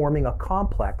 together forming a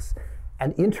complex.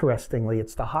 And interestingly,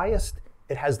 it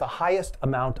has the highest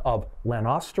amount of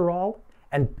lanosterol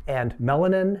and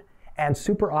melanin and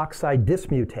superoxide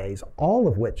dismutase, all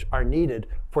of which are needed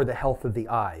for the health of the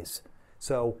eyes.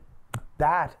 So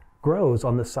that grows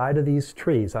on the side of these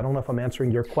trees. I don't know if I'm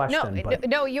answering your question.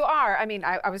 No, you are. I mean,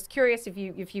 I was curious if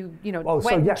you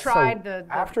went and tried the.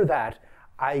 After that,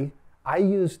 I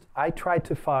tried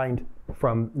to find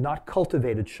from not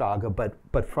cultivated chaga,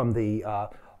 but from the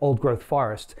old growth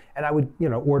forest, and I would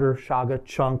order chaga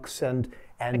chunks and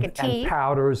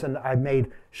powders, and I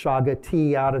made chaga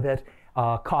tea out of it.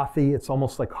 Coffee, it's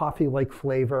almost like coffee-like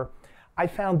flavor. I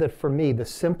found that for me, the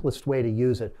simplest way to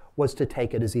use it was to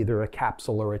take it as either a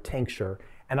capsule or a tincture,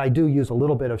 and I do use a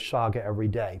little bit of chaga every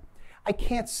day. I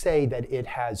can't say that it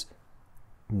has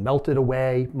melted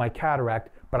away my cataract,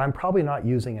 but I'm probably not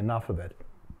using enough of it.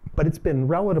 But it's been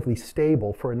relatively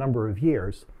stable for a number of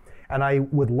years. And I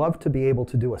would love to be able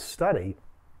to do a study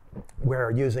where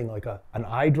using like an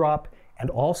eye drop and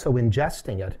also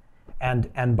ingesting it.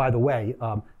 And by the way,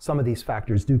 some of these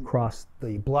factors do cross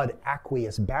the blood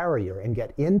aqueous barrier and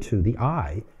get into the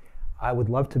eye. I would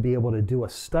love to be able to do a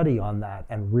study on that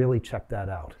and really check that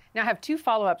out. Now I have two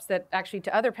follow-ups that actually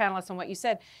to other panelists on what you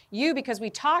said. You, because we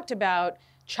talked about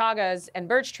chagas and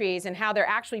birch trees and how they're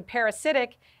actually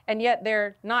parasitic and yet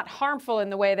they're not harmful in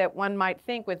the way that one might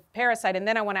think with parasite. And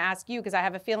then I want to ask you, because I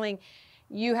have a feeling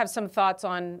you have some thoughts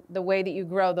on the way that you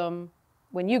grow them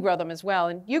when you grow them as well.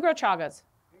 And you grow chagas?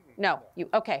 No, you,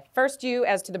 okay. First you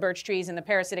as to the birch trees and the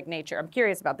parasitic nature. I'm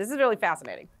curious about this. This is really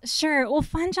fascinating. Sure. Well,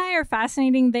 fungi are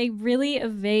fascinating. They really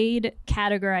evade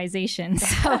categorization.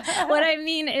 So what I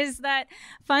mean is that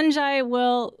fungi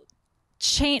will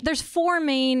change. There's four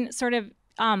main sort of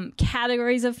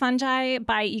categories of fungi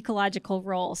by ecological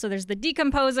role. So there's the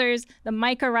decomposers, the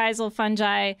mycorrhizal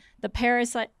fungi, the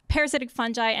parasitic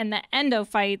fungi, and the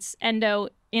endophytes,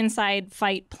 inside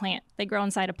phyte plant. They grow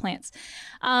inside of plants.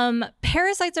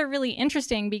 Parasites are really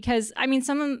interesting because, I mean,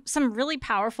 some really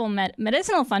powerful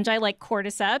medicinal fungi like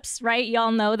cordyceps, right?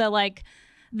 Y'all know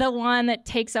the one that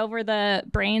takes over the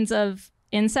brains of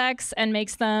insects and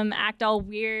makes them act all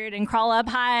weird and crawl up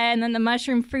high, and then the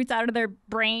mushroom fruits out of their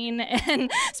brain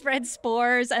and spreads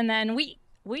spores, and then we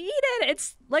eat it.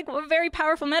 It's like a very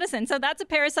powerful medicine. So that's a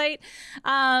parasite.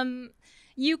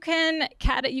 You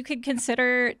could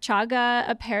consider chaga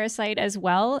a parasite as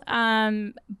well,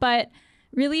 but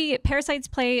really parasites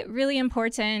play really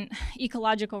important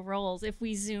ecological roles. If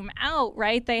we zoom out,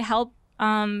 right, they help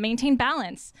maintain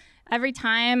balance. Every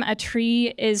time a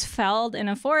tree is felled in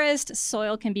a forest,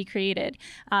 soil can be created.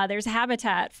 There's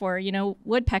habitat for,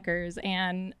 woodpeckers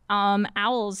and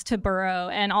owls to burrow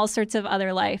and all sorts of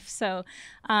other life. So,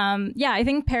 I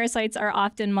think parasites are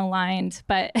often maligned,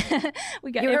 but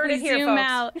if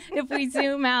we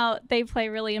zoom out, they play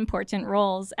really important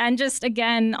roles. And just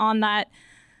again on that,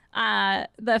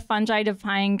 the fungi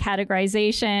defying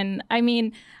categorization. I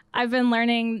mean, I've been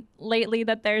learning lately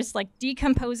that there's like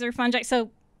decomposer fungi.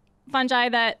 So fungi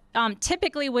that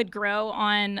typically would grow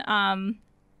on,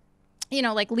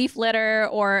 like leaf litter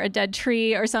or a dead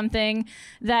tree or something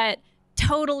that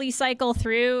totally cycle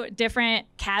through different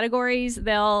categories.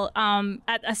 They'll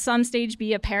at some stage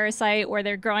be a parasite where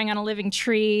they're growing on a living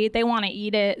tree. They want to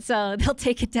eat it, so they'll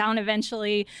take it down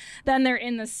eventually. Then they're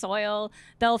in the soil.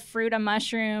 They'll fruit a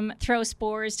mushroom, throw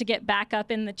spores to get back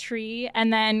up in the tree,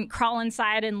 and then crawl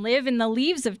inside and live in the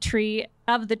leaves of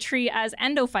the tree as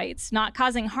endophytes, not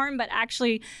causing harm, but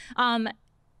actually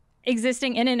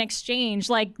existing in an exchange.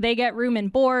 Like they get room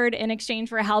and board in exchange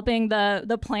for helping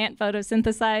the plant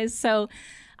photosynthesize. So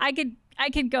I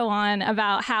could go on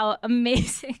about how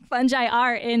amazing fungi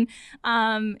are in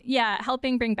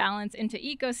helping bring balance into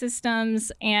ecosystems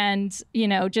and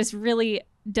just really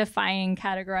defying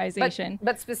categorization.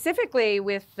 But specifically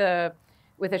with the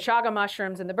chaga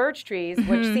mushrooms and the birch trees,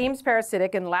 which seems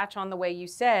parasitic and latch on the way you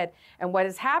said. And what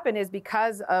has happened is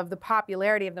because of the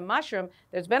popularity of the mushroom,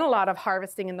 there's been a lot of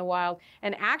harvesting in the wild.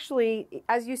 And actually,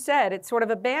 as you said, it's sort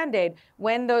of a Band-Aid.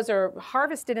 When those are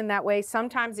harvested in that way,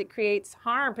 sometimes it creates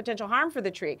potential harm for the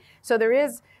tree. So there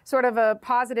is sort of a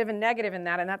positive and negative in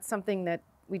that. And that's something that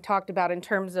we talked about in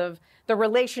terms of the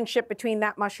relationship between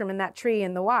that mushroom and that tree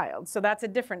in the wild. So that's a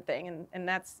different thing.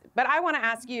 But I want to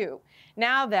ask you,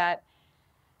 now that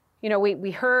we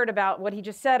heard about what he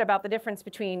just said about the difference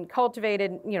between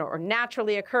cultivated, or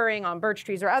naturally occurring on birch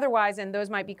trees or otherwise, and those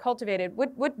might be cultivated.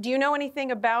 Do you know anything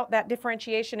about that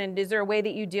differentiation, and is there a way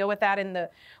that you deal with that in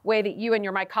the way that you and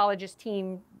your mycologist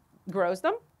team grows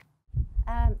them?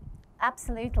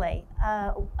 Absolutely.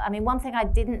 One thing I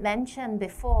didn't mention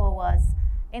before was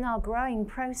in our growing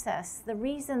process, the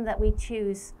reason that we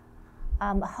choose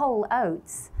whole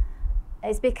oats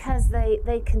is because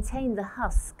they contain the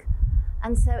husk.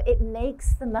 And so it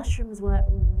makes the mushrooms work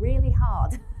really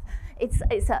hard. It's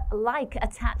like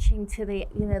attaching to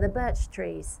the birch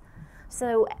trees.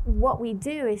 So what we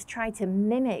do is try to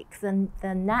mimic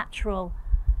the natural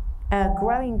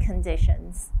growing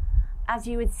conditions as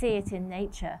you would see it in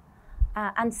nature.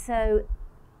 And so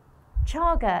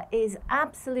chaga is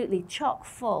absolutely chock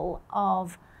full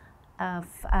of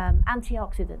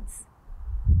antioxidants.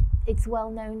 It's well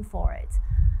known for it.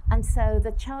 And so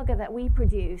the chaga that we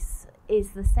produce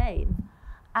is the same,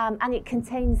 and it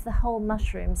contains the whole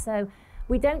mushroom. So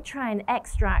we don't try and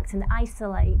extract and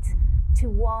isolate to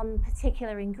one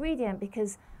particular ingredient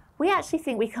because we actually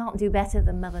think we can't do better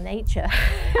than Mother Nature.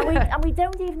 and we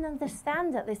don't even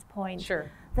understand at this point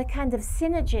the kind of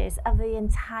synergies of the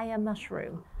entire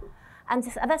mushroom. And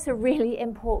that's a really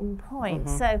important point.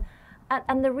 So,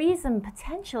 and the reason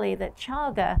potentially that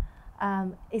chaga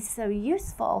is so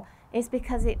useful is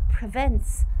because it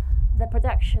prevents the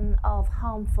production of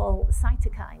harmful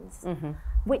cytokines,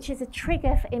 which is a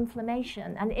trigger for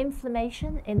inflammation. And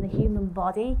inflammation in the human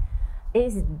body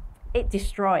it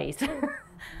destroys.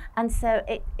 And so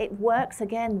it works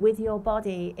again with your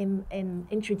body in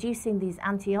introducing these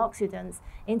antioxidants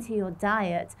into your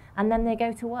diet, and then they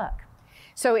go to work.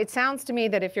 So it sounds to me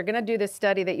that if you're going to do this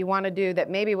study that you want to do, that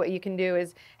maybe what you can do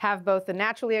is have both the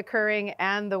naturally occurring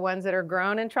and the ones that are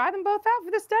grown and try them both out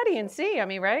for the study and see. I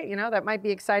mean, right? You know, that might be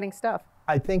exciting stuff.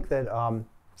 I think that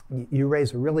you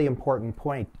raise a really important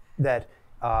point that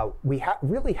we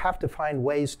really have to find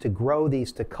ways to grow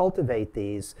these, to cultivate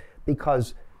these,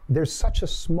 because there's such a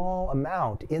small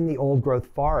amount in the old growth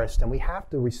forest, and we have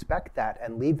to respect that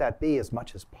and leave that be as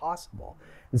much as possible.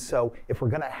 And so if we're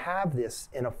going to have this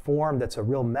in a form that's a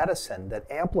real medicine that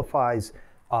amplifies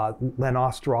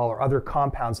lanosterol or other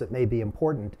compounds that may be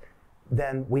important,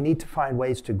 then we need to find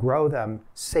ways to grow them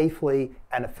safely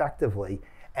and effectively.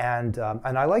 And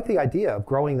I like the idea of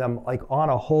growing them like on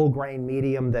a whole grain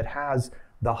medium that has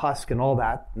the husk and all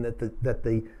that, and that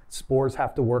the spores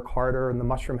have to work harder, and the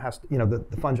mushroom has to,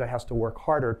 the fungi has to work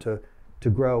harder to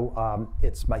grow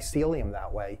its mycelium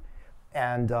that way.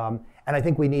 And I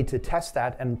think we need to test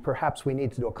that, and perhaps we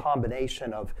need to do a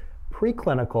combination of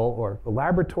preclinical or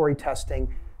laboratory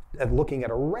testing and looking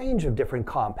at a range of different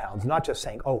compounds, not just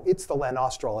saying, oh, it's the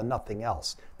lanosterol and nothing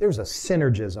else. There's a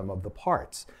synergism of the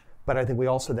parts. But I think we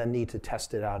also then need to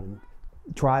test it out in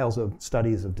trials of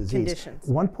studies of disease. Conditions.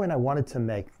 One point I wanted to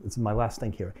make, this is my last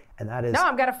thing here, and that is... No,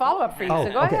 I've got a follow-up for you,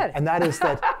 so go ahead. And that is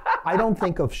that I don't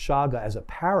think of chaga as a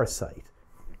parasite.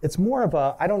 It's more of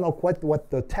a, I don't know what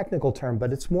the technical term,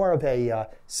 but it's more of a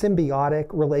symbiotic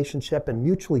relationship and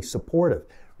mutually supportive.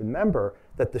 Remember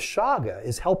that the chaga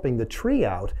is helping the tree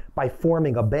out by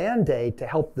forming a band-aid to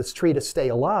help this tree to stay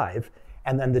alive,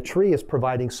 and then the tree is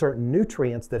providing certain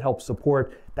nutrients that help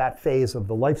support that phase of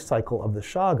the life cycle of the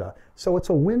chaga. So it's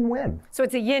a win-win. So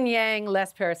it's a yin-yang,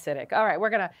 less parasitic. All right,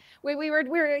 we're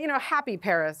happy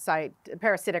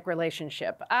parasitic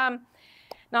relationship.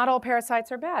 Not all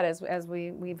parasites are bad, as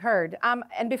we've heard.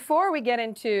 And before we get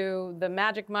into the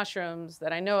magic mushrooms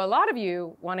that I know a lot of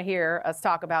you want to hear us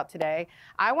talk about today,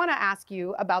 I want to ask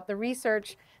you about the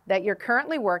research that you're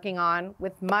currently working on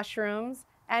with mushrooms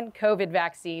and COVID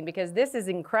vaccine, because this is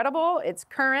incredible, it's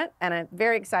current, and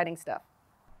very exciting stuff.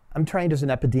 I'm trained as an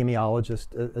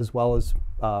epidemiologist as well as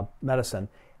medicine.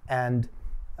 And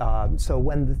so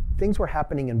when things were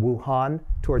happening in Wuhan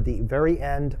toward the very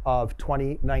end of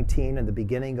 2019 and the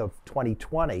beginning of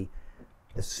 2020,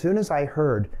 as soon as I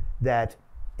heard that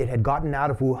it had gotten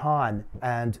out of Wuhan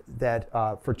and that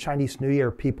for Chinese New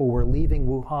Year, people were leaving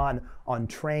Wuhan on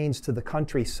trains to the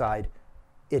countryside,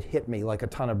 it hit me like a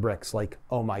ton of bricks, like,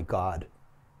 oh my God,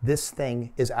 this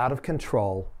thing is out of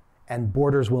control and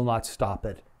borders will not stop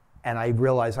it. And I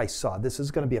realized this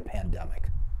is going to be a pandemic.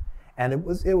 And it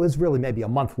was really maybe a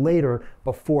month later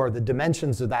before the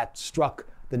dimensions of that struck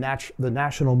the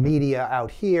national media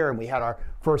out here, and we had our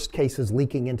first cases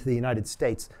leaking into the United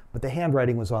States, but the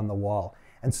handwriting was on the wall.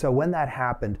 And so when that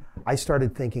happened, I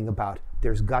started thinking about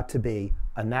there's got to be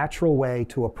a natural way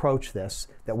to approach this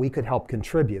that we could help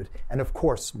contribute. And of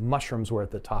course, mushrooms were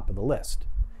at the top of the list.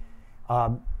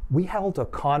 We held a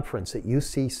conference at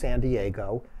UC San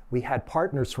Diego. We had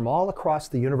partners from all across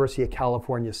the University of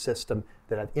California system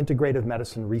that had integrative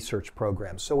medicine research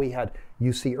programs. So we had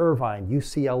UC Irvine,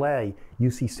 UCLA,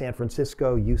 UC San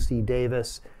Francisco, UC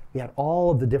Davis. We had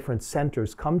all of the different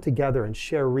centers come together and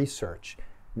share research.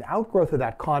 An outgrowth of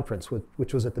that conference,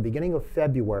 which was at the beginning of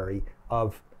February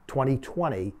of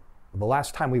 2020, the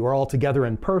last time we were all together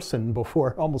in person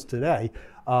before almost today,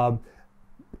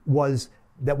 was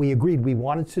that we agreed we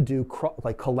wanted to do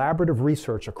collaborative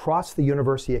research across the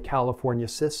University of California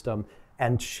system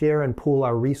and share and pool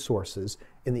our resources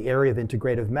in the area of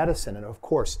integrative medicine. And of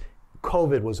course,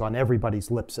 COVID was on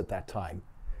everybody's lips at that time.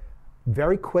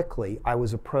 Very quickly, I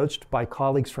was approached by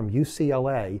colleagues from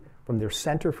UCLA, from their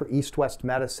Center for East-West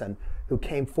Medicine, who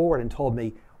came forward and told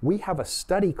me, we have a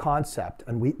study concept,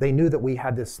 and they knew that we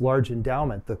had this large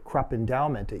endowment, the Krupp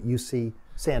Endowment at UC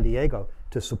San Diego,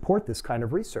 to support this kind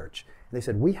of research. And they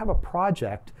said, we have a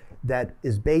project that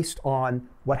is based on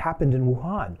what happened in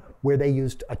Wuhan, where they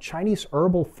used a Chinese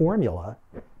herbal formula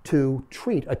to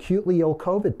treat acutely ill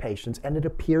COVID patients, and it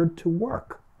appeared to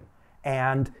work.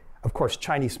 And Of course,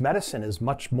 Chinese medicine is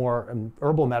much more, and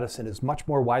herbal medicine is much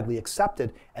more widely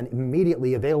accepted and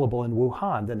immediately available in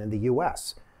Wuhan than in the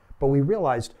US. But we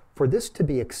realized for this to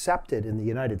be accepted in the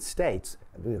United States,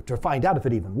 to find out if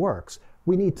it even works,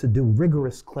 we need to do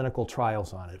rigorous clinical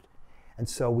trials on it. And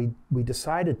so we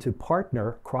decided to partner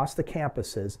across the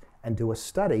campuses and do a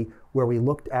study where we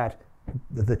looked at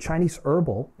the Chinese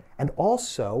herbal and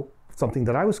also something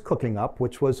that I was cooking up,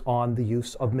 which was on the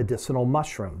use of medicinal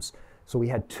mushrooms. So we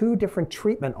had 2 different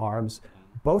treatment arms,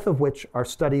 both of which are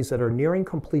studies that are nearing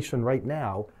completion right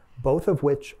now, both of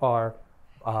which are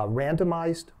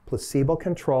randomized,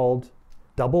 placebo-controlled,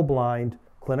 double-blind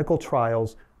clinical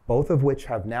trials, both of which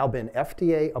have now been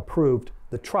FDA approved,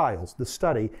 the trials, the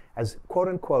study, as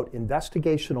quote-unquote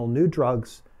investigational new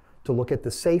drugs to look at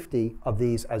the safety of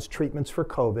these as treatments for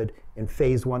COVID in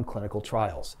phase 1 clinical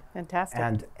trials. Fantastic.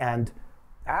 And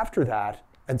after that,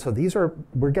 and so these are,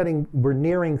 we're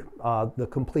nearing the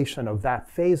completion of that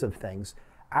phase of things.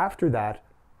 After that,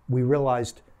 we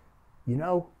realized, you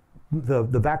know,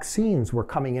 the vaccines were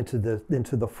coming into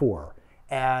the fore.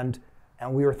 And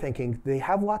we were thinking they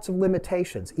have lots of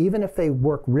limitations, even if they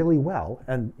work really well,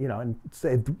 and you know, and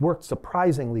they've worked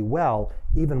surprisingly well,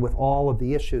 even with all of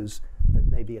the issues that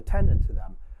may be attendant to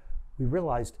them. We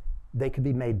realized they could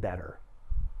be made better.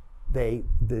 The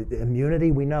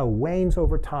immunity, we know, wanes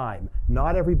over time.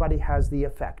 Not everybody has the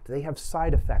effect. They have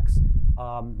side effects.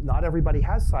 Not everybody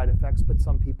has side effects, but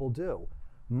some people do.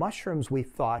 Mushrooms, we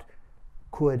thought,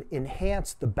 could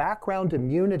enhance the background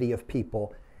immunity of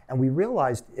people. And we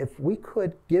realized if we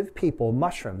could give people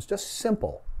mushrooms, just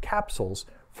simple capsules,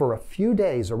 for a few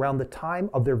days around the time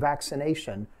of their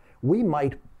vaccination, we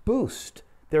might boost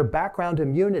their background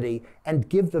immunity and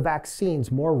give the vaccines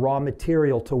more raw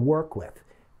material to work with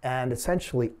and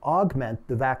essentially augment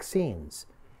the vaccines.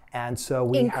 And so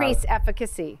we increase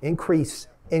efficacy. Increase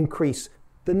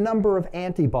the number of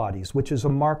antibodies, which is a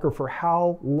marker for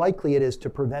how likely it is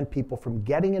to prevent people from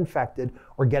getting infected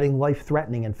or getting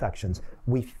life-threatening infections.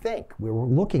 We think, we were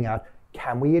looking at,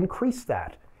 can we increase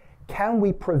that? Can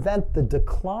we prevent the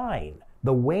decline,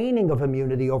 the waning of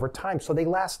immunity over time so they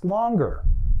last longer?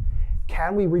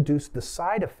 Can we reduce the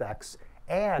side effects?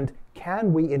 And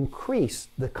can we increase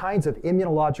the kinds of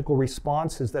immunological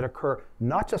responses that occur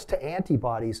not just to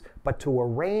antibodies, but to a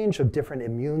range of different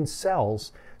immune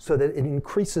cells so that it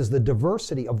increases the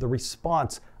diversity of the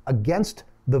response against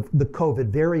the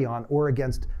COVID virion or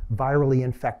against virally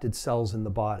infected cells in the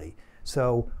body?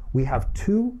 So we have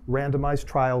 2 randomized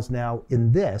trials now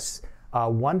in this.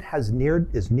 One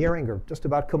is nearing or just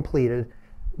about completed,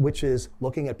 which is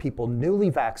looking at people newly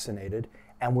vaccinated.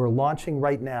 And we're launching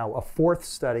right now a 4th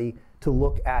study to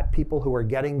look at people who are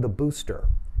getting the booster.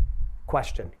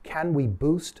 Question, can we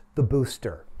boost the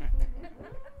booster?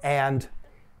 And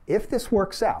if this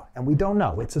works out, and we don't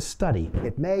know, it's a study,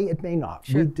 it may not,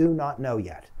 Sure. We do not know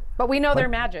yet. But we know they're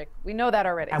magic. We know that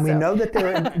already. And we know that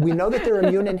they're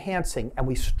immune enhancing, and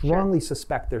we strongly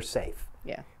suspect they're safe.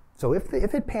 Yeah. So if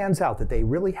it pans out that they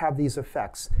really have these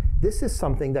effects, this is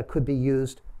something that could be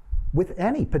used with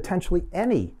potentially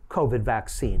any COVID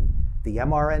vaccine. The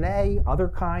mRNA, other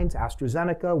kinds,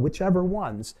 AstraZeneca, whichever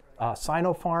ones,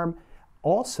 Sinopharm.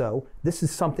 Also, this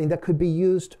is something that could be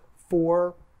used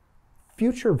for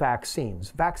future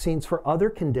vaccines for other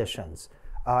conditions.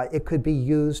 It could be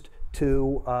used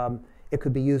to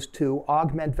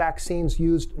augment vaccines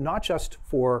used not just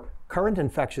for current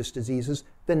infectious diseases,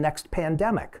 the next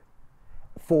pandemic,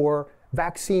 for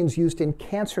vaccines used in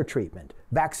cancer treatment,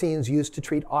 vaccines used to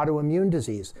treat autoimmune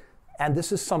disease. And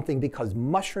this is something because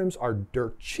mushrooms are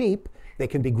dirt cheap. They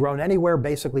can be grown anywhere,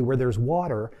 basically, where there's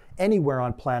water, anywhere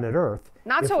on planet Earth.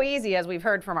 Not so easy, as we've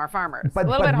heard from our farmers. But, a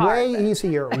little bit hard. way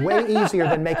easier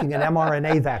than making an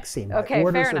mRNA vaccine by Okay,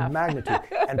 orders fair enough. of magnitude,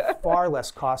 and far less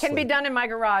costly. Can be done in my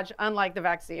garage, unlike the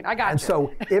vaccine. I got you. And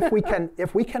so if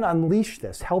we can unleash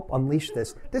this, help unleash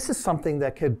this, this is something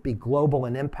that could be global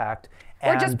in impact.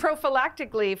 Or just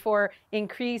prophylactically for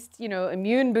increased,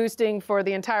 immune boosting for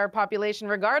the entire population,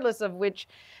 regardless of which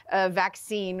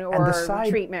vaccine or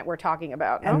treatment we're talking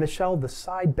about. No? And Michelle, the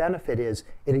side benefit is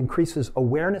it increases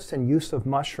awareness and use of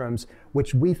mushrooms,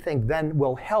 which we think then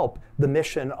will help the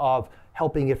mission of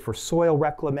helping it for soil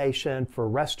reclamation, for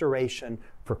restoration,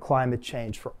 for climate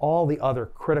change, for all the other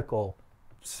critical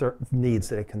needs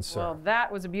that it can serve. Well, that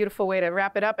was a beautiful way to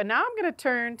wrap it up. And now I'm going to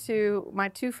turn to my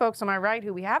 2 folks on my right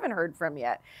who we haven't heard from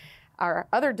yet. Our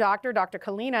other doctor, Dr.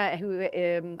 Kalia,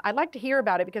 who I'd like to hear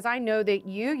about it because I know that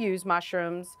you use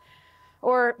mushrooms,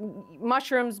 or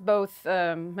mushrooms, both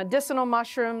medicinal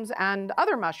mushrooms and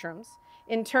other mushrooms,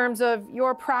 in terms of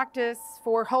your practice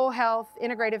for whole health,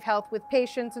 integrative health with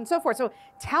patients and so forth. So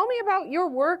tell me about your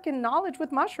work and knowledge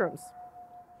with mushrooms.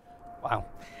 Wow.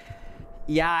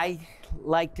 Yeah,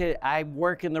 I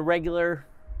work in the regular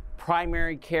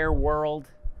primary care world,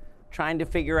 trying to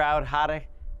figure out how to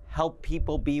help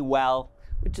people be well,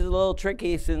 which is a little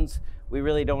tricky since we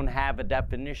really don't have a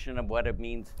definition of what it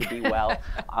means to be well,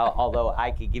 although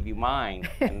I could give you mine,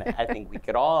 and I think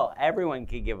everyone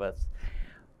could give us.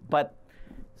 But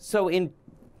so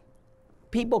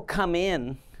people come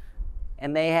in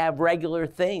and they have regular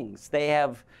things. They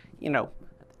have,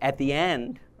 at the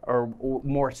end, or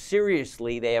more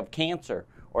seriously, they have cancer,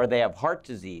 or they have heart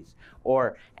disease,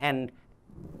 and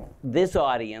this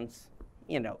audience,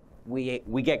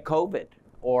 we get COVID,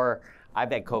 or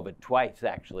I've had COVID twice,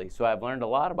 actually, so I've learned a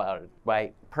lot about it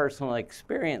by personal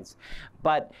experience.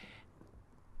 But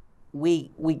we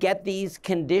get these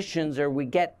conditions, or we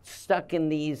get stuck in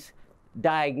these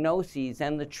diagnoses,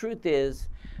 and the truth is,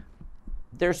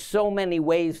 there's so many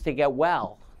ways to get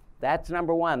well. That's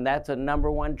number one. That's a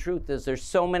number one truth, is there's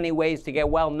so many ways to get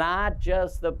well, not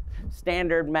just the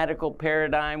standard medical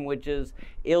paradigm, which is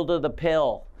ill to the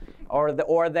pill,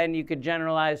 or then you could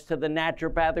generalize to the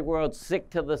naturopathic world, sick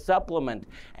to the supplement.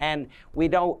 And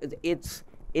it's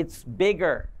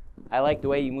bigger. I like the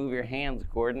way you move your hands,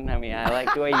 Gordon. I mean, I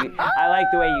like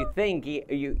the way you think.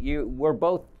 We're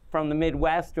both from the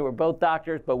Midwest, we're both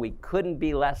doctors, but we couldn't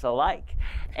be less alike.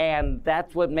 And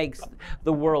that's what makes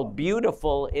the world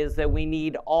beautiful, is that we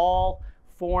need all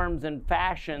forms and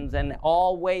fashions and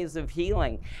all ways of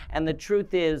healing. And the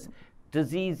truth is,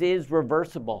 disease is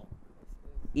reversible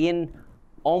in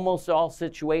almost all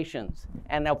situations.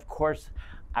 And of course,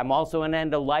 I'm also an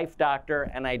end-of-life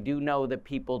doctor, and I do know that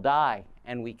people die,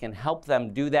 and we can help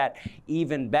them do that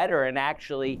even better. And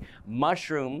actually,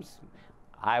 mushrooms,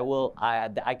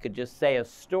 I could just say a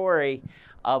story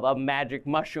of a magic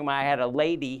mushroom. I had a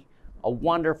lady, a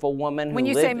wonderful woman. When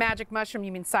you say magic mushroom,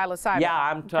 you mean psilocybin? Yeah,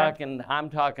 I'm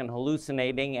talking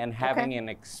hallucinating and having an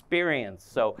experience.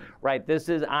 So, right,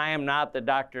 I am not the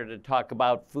doctor to talk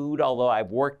about food, although I've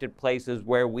worked at places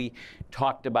where we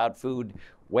talked about food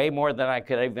way more than I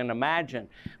could even imagine.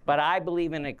 But I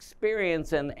believe in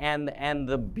experience and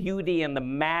the beauty and the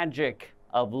magic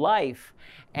of life.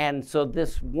 And so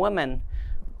this woman,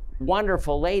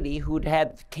 wonderful lady who'd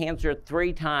had cancer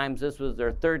 3 times, this was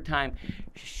her 3rd time,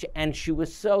 and she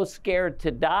was so scared to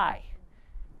die.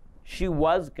 She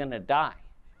was gonna die.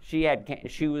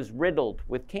 She was riddled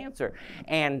with cancer,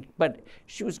 but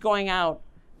she was going out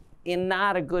in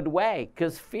not a good way,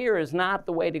 because fear is not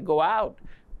the way to go out.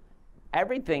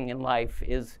 Everything in life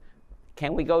is,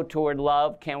 can we go toward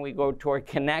love? Can we go toward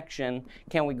connection?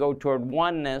 Can we go toward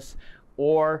oneness?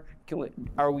 Or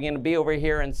are we going to be over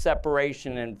here in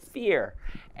separation and fear?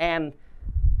 And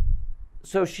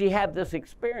so she had this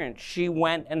experience. She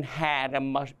went and had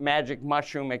a magic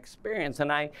mushroom experience,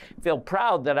 and I feel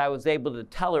proud that I was able to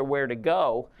tell her where to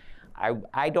go.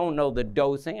 I don't know the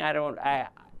dosing.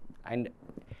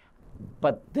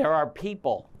 But there are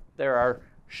people. There are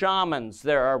shamans.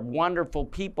 There are wonderful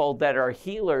people that are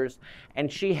healers,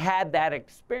 and she had that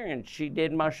experience. She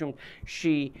did mushroom.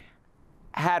 She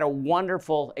had a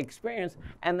wonderful experience,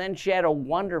 and then she had a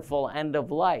wonderful end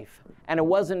of life. And it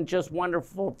wasn't just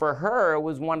wonderful for her, it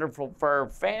was wonderful for her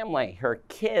family, her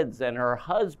kids, and her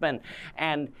husband.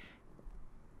 And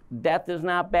death is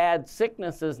not bad,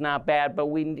 sickness is not bad, but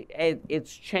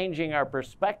it's changing our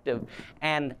perspective.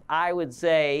 And I would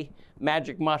say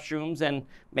magic mushrooms, and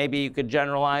maybe you could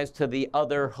generalize to the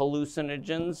other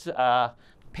hallucinogens,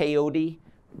 peyote,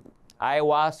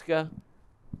 ayahuasca,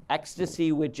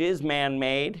 ecstasy, which is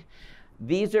man-made.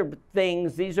 These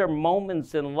are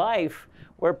moments in life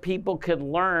where people can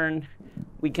learn,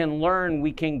 we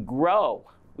can grow,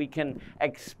 we can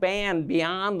expand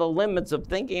beyond the limits of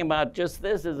thinking about just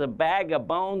this as a bag of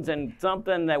bones and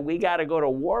something that we got to go to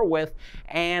war with,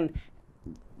 and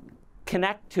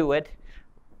connect to it,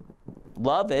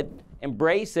 love it,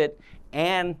 embrace it,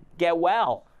 and get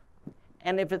well.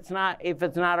 And if it's not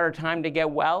our time to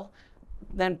get well,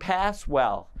 then pass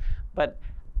well. But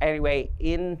anyway,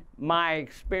 in my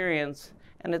experience,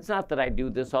 and it's not that I do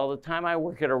this all the time, I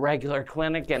work at a regular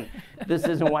clinic, and this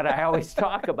isn't what I always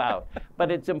talk about,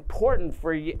 but it's important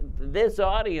for this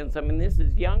audience. I mean, this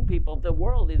is young people. The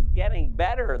world is getting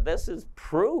better. This is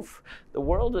proof. The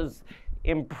world is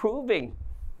improving,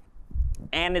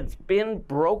 and it's been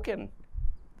broken.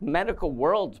 The medical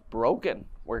world's broken,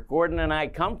 where Gordon and I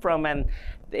come from, and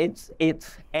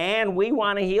and we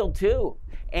want to heal too.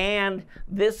 And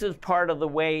this is part of the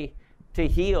way to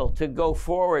heal, to go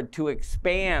forward, to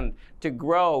expand, to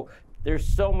grow. There's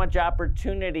so much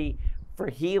opportunity for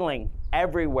healing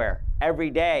everywhere, every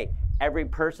day, every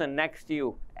person next to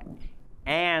you,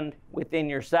 and within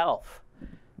yourself.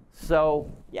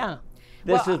 So, yeah.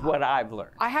 This is what I've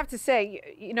learned. I have to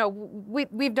say, you know,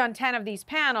 we've done 10 of these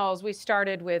panels. We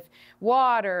started with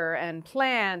water and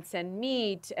plants and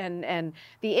meat and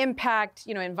the impact,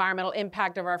 you know, environmental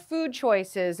impact of our food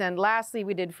choices. And lastly,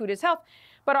 we did food as health.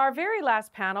 But our very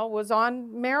last panel was on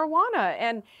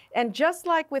marijuana. And just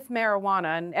like with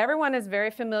marijuana, and everyone is very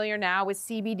familiar now with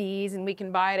CBDs, and we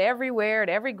can buy it everywhere, at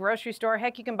every grocery store.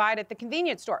 Heck, you can buy it at the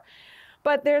convenience store.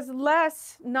 But there's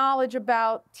less knowledge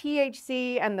about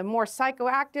THC and the more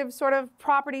psychoactive sort of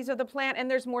properties of the plant, and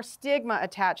there's more stigma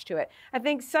attached to it. I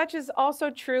think such is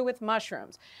also true with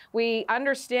mushrooms. We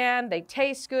understand they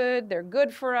taste good, they're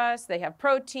good for us, they have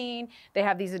protein, they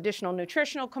have these additional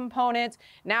nutritional components.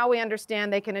 Now we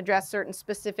understand they can address certain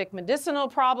specific medicinal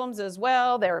problems as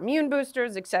well, they're immune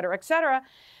boosters, et cetera, et cetera.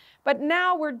 But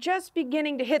now we're just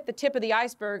beginning to hit the tip of the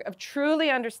iceberg of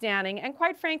truly understanding and,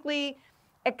 quite frankly,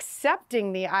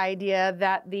 accepting the idea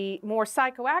that the more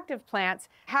psychoactive plants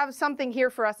have something here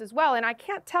for us as well. And I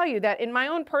can't tell you that in my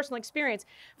own personal experience,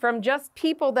 from just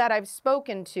people that I've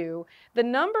spoken to, the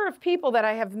number of people that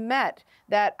I have met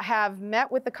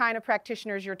with the kind of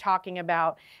practitioners you're talking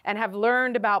about and have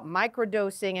learned about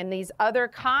microdosing and these other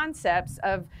concepts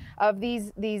of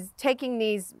taking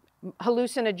these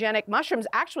hallucinogenic mushrooms,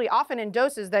 actually often in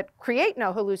doses that create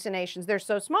no hallucinations, they're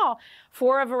so small,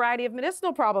 for a variety of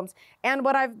medicinal problems. And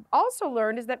what I've also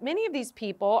learned is that many of these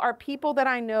people are people that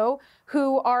I know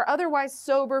who are otherwise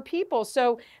sober people.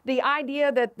 So the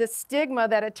idea that the stigma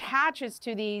that attaches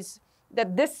to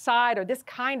this side or this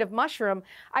kind of mushroom,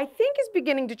 I think is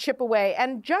beginning to chip away.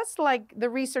 And just like the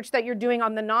research that you're doing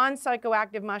on the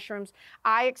non-psychoactive mushrooms,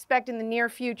 I expect in the near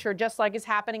future, just like is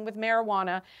happening with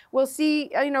marijuana, we'll see,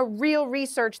 you know, real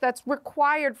research that's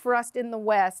required for us in the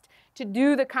West to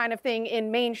do the kind of thing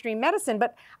in mainstream medicine.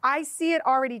 But I see it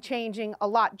already changing a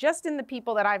lot, just in the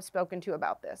people that I've spoken to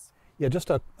about this. Yeah, just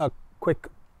a quick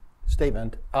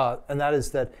statement, and that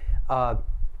is that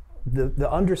the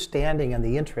understanding and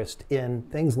the interest in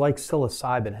things like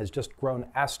psilocybin has just grown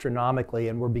astronomically,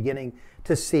 and we're beginning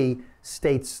to see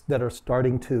states that are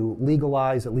starting to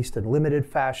legalize, at least in limited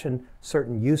fashion,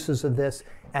 certain uses of this,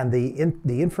 and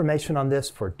the information on this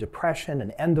for depression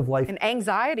and end of life and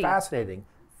anxiety.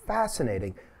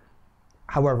 Fascinating.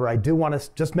 However, I do want to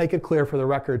just make it clear for the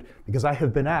record, because I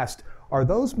have been asked, are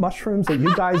those mushrooms that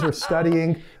you guys are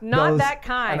studying not that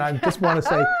kind? And I just want to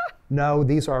say, no,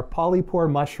 these are polypore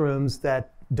mushrooms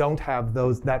that don't have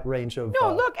that range of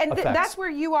No, look, and effects. That's where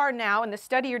you are now in the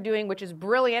study you're doing, which is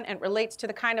brilliant and relates to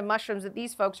the kind of mushrooms that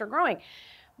these folks are growing.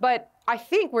 But I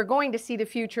think we're going to see the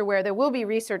future where there will be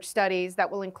research studies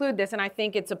that will include this, and I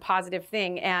think it's a positive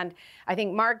thing. And I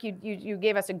think, Mark, you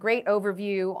gave us a great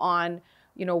overview on,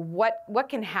 you know, what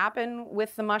can happen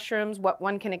with the mushrooms, what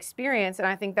one can experience, and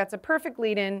I think that's a perfect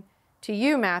lead-in to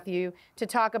you, Matthew, to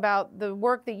talk about the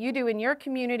work that you do in your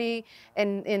community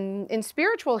and in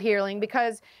spiritual healing,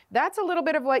 because that's a little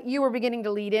bit of what you were beginning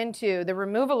to lead into, the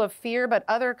removal of fear, but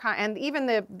and even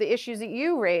the issues that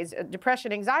you raised,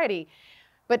 depression, anxiety,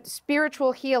 but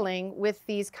spiritual healing with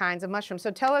these kinds of mushrooms. So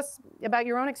tell us about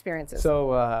your own experiences.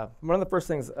 So one of the first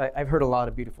things, I've heard a lot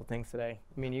of beautiful things today.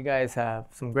 I mean, you guys have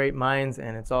some great minds,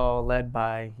 and it's all led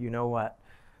by you know what.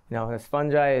 You know, this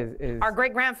fungi is our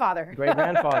great-grandfather.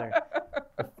 Great-grandfather.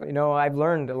 You know, I've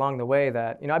learned along the way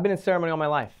that, you know, I've been in ceremony all my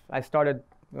life. I started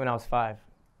when I was 5.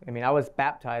 I mean, I was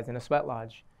baptized in a sweat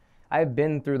lodge. I've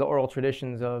been through the oral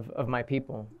traditions of my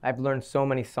people. I've learned so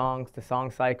many songs, the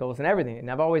song cycles and everything. And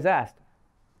I've always asked,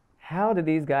 how did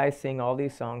these guys sing all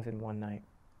these songs in one night?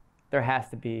 There has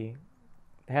to be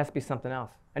something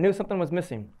else. I knew something was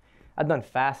missing. I've done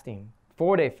fasting,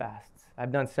 4-day fasts.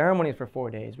 I've done ceremonies for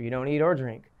 4 days where you don't eat or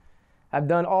drink. I've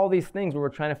done all these things where we're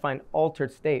trying to find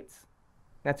altered states.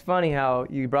 That's funny how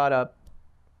you brought up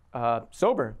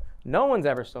sober. No one's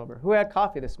ever sober. Who had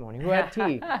coffee this morning? Who had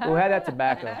tea? Who had that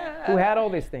tobacco? Who had all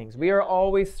these things? We are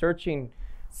always searching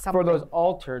for those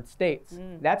altered states.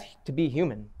 That's to be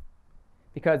human.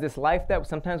 Because this life that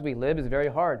sometimes we live is very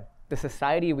hard. The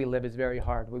society we live is very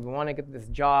hard. We want to get this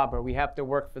job, or we have to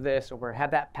work for this, or we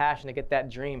have that passion to get that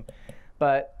dream.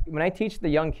 But when I teach the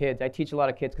young kids, I teach a lot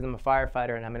of kids because I'm a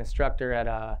firefighter and I'm an instructor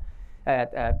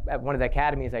at one of the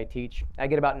academies I teach. I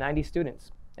get about 90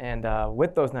 students. And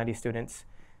with those 90 students,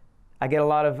 I get a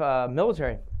lot of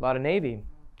military, a lot of Navy,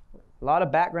 a lot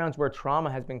of backgrounds where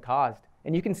trauma has been caused.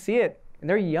 And you can see it, and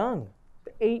they're young.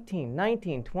 They're 18,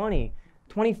 19, 20,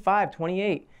 25,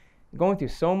 28, going through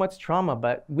so much trauma,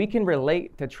 but we can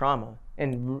relate to trauma.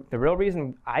 And the real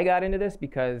reason I got into this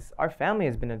because our family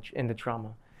has been into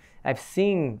trauma. I've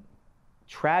seen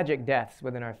tragic deaths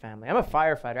within our family. I'm a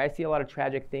firefighter. I see a lot of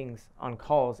tragic things on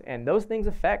calls, and those things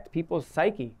affect people's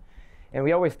psyche. And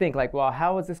we always think like, well,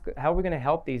 how are we going to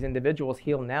help these individuals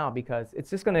heal now? Because it's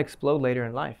just going to explode later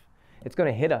in life. It's going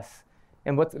to hit us.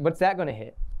 And what's that going to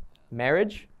hit?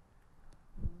 Marriage,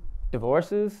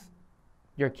 divorces,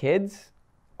 your kids,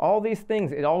 all these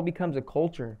things. It all becomes a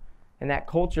culture, and that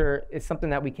culture is something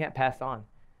that we can't pass on.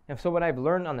 And so what I've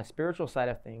learned on the spiritual side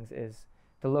of things is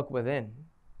to look within.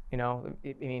 You know,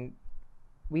 I mean,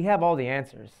 we have all the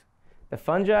answers. The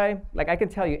fungi, like I can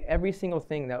tell you every single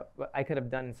thing that I could have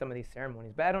done in some of these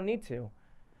ceremonies, but I don't need to.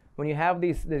 When you have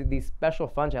these special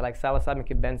fungi like psilocybin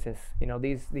cubensis, you know,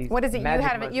 these What is it?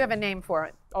 You have a name for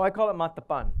it. Oh, I call it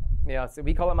matapan. Yeah, so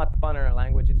we call it matapan in our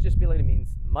language. It just really means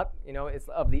mat, you know, it's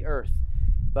of the earth.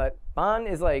 But pan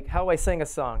is like how I sing a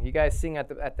song. You guys sing at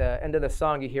the end of the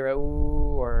song, you hear a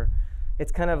ooh, or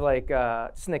it's kind of like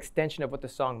just an extension of what the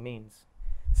song means.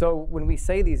 So when we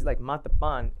say these like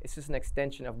matapan, it's just an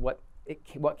extension of what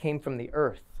came from the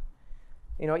earth.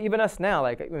 You know, even us now,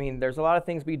 like, I mean, there's a lot of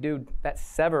things we do that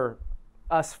sever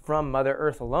us from Mother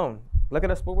Earth alone. Look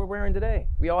at us, what we're wearing today.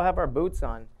 We all have our boots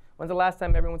on. When's the last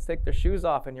time everyone's take their shoes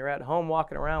off and you're at home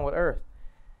walking around with Earth?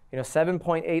 You know,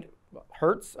 7.8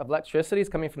 hertz of electricity is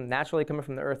naturally coming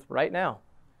from the Earth right now.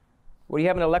 What do you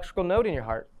have, an electrical node in your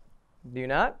heart? Do you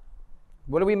not?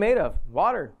 What are we made of?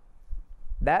 Water.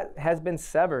 That has been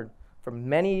severed for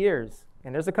many years.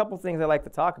 And there's a couple things I like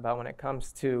to talk about when it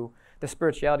comes to the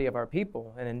spirituality of our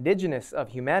people. And indigenous of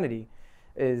humanity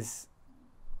is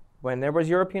when there was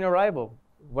European arrival,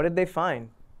 what did they find?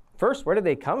 First, where did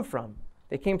they come from?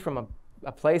 They came from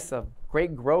a place of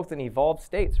great growth and evolved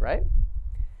states, right?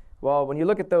 Well, when you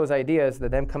look at those ideas, that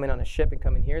them coming on a ship and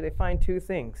coming here, they find two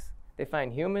things. They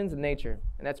find humans and nature.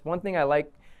 And that's one thing I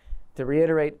like to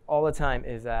reiterate all the time,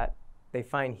 is that they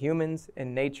find humans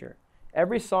and nature.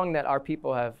 Every song that our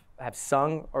people have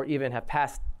sung or even have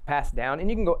passed down, and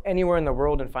you can go anywhere in the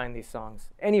world and find these songs,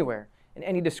 anywhere, in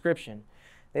any description.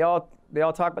 They all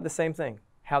talk about the same thing,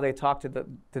 how they talk to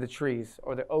the trees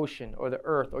or the ocean or the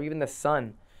earth or even the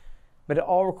sun. But it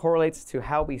all correlates to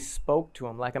how we spoke to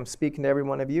them, like I'm speaking to every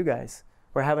one of you guys.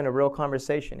 We're having a real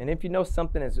conversation. And if you know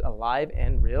something is alive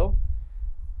and real,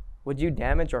 would you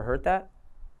damage or hurt that?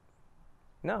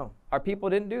 No, our people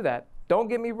didn't do that. Don't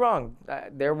get me wrong,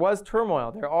 there was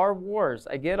turmoil, there are wars,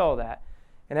 I get all that.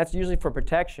 And that's usually for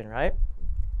protection, right?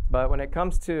 But when it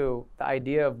comes to the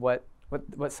idea of what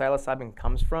psilocybin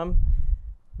comes from,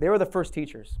 they were the first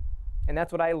teachers. And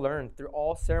that's what I learned through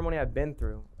all ceremony I've been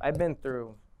through. I've been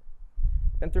through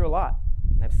a lot,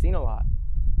 and I've seen a lot.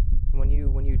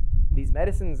 When these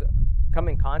medicines come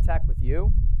in contact with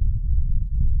you,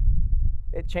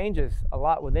 it changes a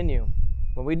lot within you.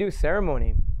 When we do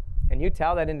ceremony, and you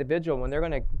tell that individual when they're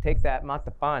going to take that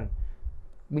matapan,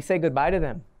 we say goodbye to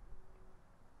them.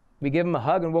 We give them a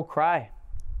hug and we'll cry,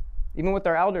 even with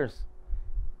our elders,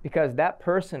 because that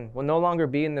person will no longer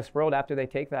be in this world after they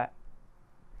take that.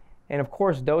 And of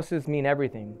course, doses mean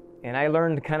everything. And I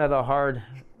learned kind of the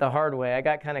hard way. I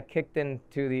got kind of kicked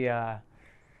into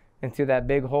that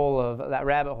big hole of that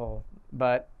rabbit hole.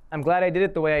 But I'm glad I did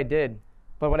it the way I did.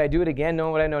 But would I do it again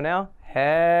knowing what I know now?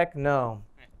 Heck no.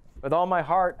 With all my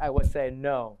heart, I would say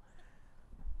no,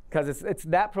 because it's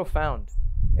that profound.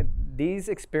 These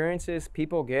experiences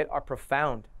people get are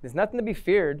profound. There's nothing to be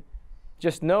feared.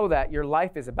 Just know that your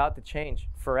life is about to change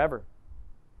forever,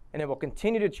 and it will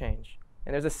continue to change.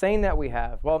 And there's a saying that we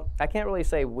have. Well, I can't really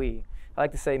say we. I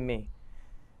like to say me.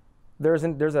 There's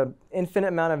an infinite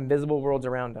amount of invisible worlds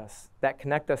around us that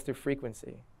connect us through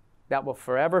frequency that will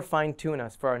forever fine-tune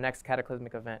us for our next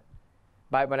cataclysmic event.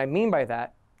 But what I mean by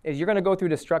that is you're going to go through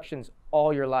destructions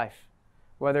all your life,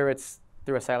 whether it's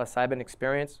through a psilocybin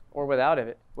experience or without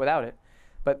it.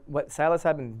 But what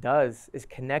psilocybin does is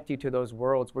connect you to those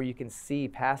worlds where you can see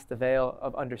past the veil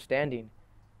of understanding.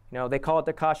 You know, they call it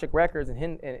the Akashic records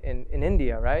in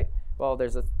India, right? Well,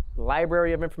 there's a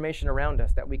library of information around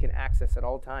us that we can access at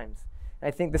all times. And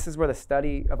I think this is where the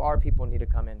study of our people need to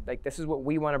come in. Like, this is what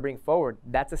we want to bring forward.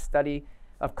 That's a study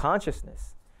of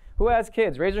consciousness. Who has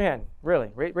kids? Raise your hand.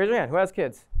 Really, raise your hand. Who has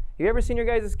kids? Have you ever seen your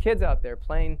guys' kids out there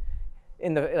playing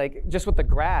in the, like, just with the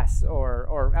grass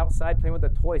or outside playing with the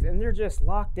toys, and they're just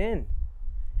locked in?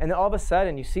 And then all of a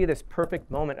sudden you see this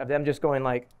perfect moment of them just going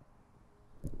like,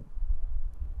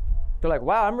 they're like,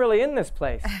 wow, I'm really in this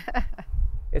place.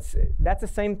 That's the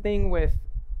same thing with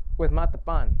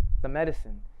matapan, the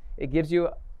medicine. It gives you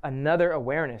another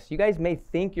awareness. You guys may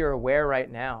think you're aware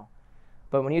right now,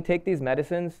 but when you take these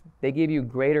medicines, they give you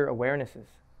greater awarenesses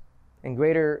and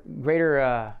greater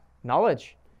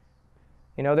knowledge.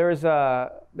 You know, there's a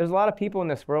lot of people in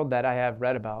this world that I have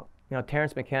read about. You know,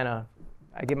 Terence McKenna,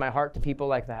 I give my heart to people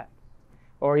like that.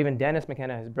 Or even Dennis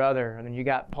McKenna, his brother, and then you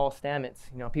got Paul Stamets,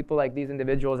 people like these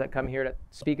individuals that come here to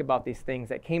speak about these things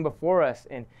that came before us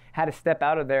and had to step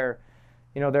out of their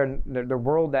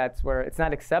world that's where it's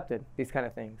not accepted, these kind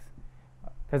of things.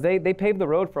 Because they paved the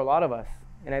road for a lot of us.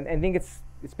 And I think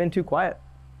it's been too quiet.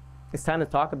 It's time to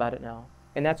talk about it now.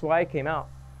 And that's why I came out.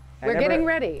 We're getting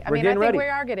ready. I think we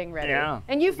are getting ready. Yeah.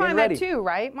 And you find that too,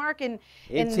 right, Mark?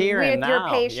 It's here with and now. Your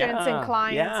patients and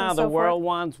clients and so the world forth.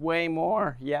 wants way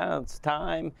more. Yeah, it's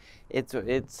time. It's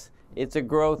a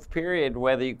growth period,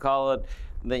 whether you call it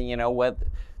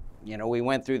we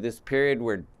went through this period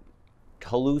where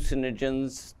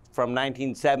hallucinogens from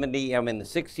 1970, the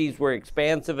 60s were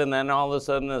expansive, and then all of a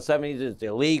sudden in the 70s it's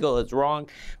illegal, it's wrong.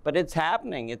 But it's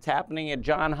happening. It's happening at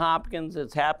Johns Hopkins.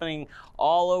 It's happening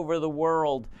all over the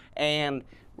world. And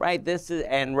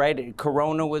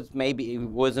Corona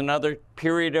was another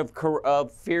period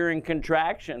of fear and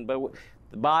contraction. But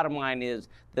the bottom line is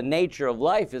the nature of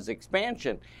life is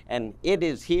expansion, and it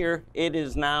is here. It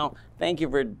is now. Thank you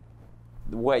for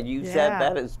what you said.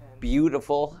 That is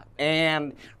beautiful.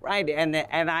 And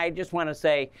I just want to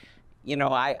say,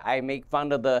 I make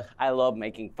fun of I love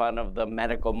making fun of the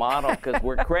medical model because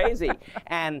we're crazy.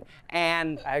 And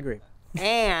I agree.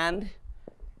 And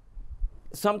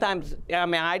sometimes,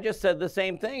 I just said the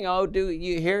same thing. Oh, do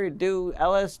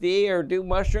LSD or do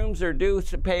mushrooms or do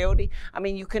peyote?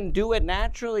 You can do it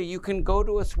naturally. You can go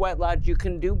to a sweat lodge. You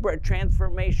can do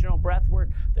transformational breath work.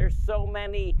 There's so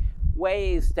many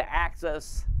ways to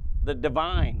access the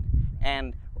divine.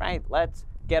 And let's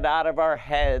get out of our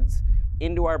heads,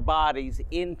 into our bodies,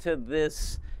 into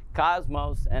this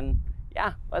cosmos, and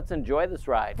let's enjoy this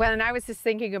ride. Well, and I was just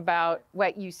thinking about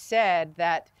what you said,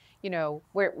 that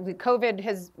where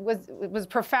COVID was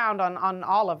profound on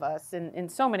all of us in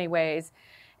so many ways.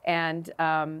 And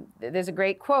there's a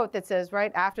great quote that says,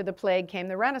 right after the plague came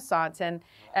the Renaissance. And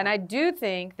I do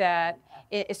think that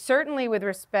certainly with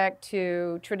respect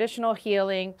to traditional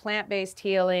healing, plant-based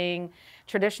healing,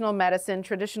 traditional medicine,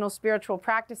 traditional spiritual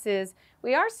practices,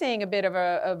 we are seeing a bit of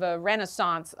a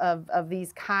renaissance of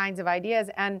these kinds of ideas.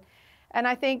 And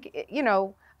I think,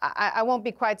 I won't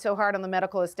be quite so hard on the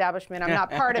medical establishment. I'm not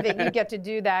part of it. You get to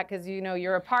do that because,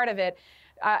 you're a part of it.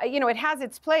 It has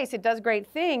its place. It does great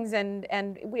things, and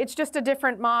it's just a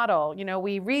different model.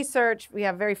 We research, we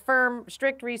have very firm,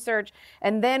 strict research,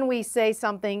 and then we say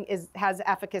something has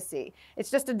efficacy. It's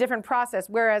just a different process,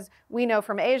 whereas we know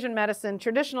from Asian medicine,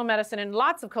 traditional medicine, and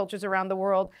lots of cultures around the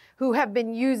world who have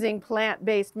been using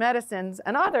plant-based medicines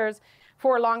and others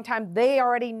for a long time, they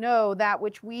already know that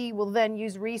which we will then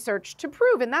use research to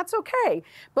prove, and that's okay.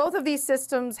 Both of these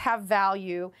systems have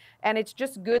value, and it's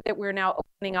just good that we're now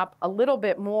opening up a little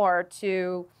bit more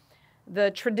to the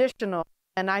traditional,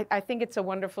 and I think it's a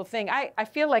wonderful thing. I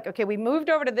feel like, okay, we moved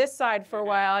over to this side for a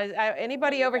while.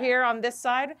 Anybody over here on this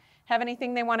side have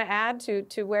anything they want to add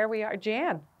to where we are?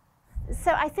 Jan?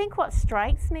 So I think what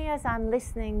strikes me as I'm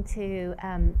listening to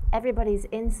everybody's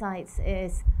insights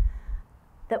is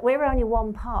that we're only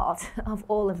one part of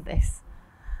all of this.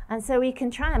 And so we can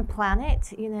try and plan it,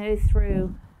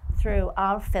 through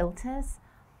our filters,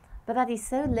 but that is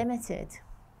so limited.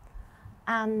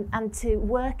 And to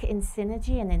work in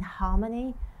synergy and in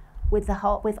harmony with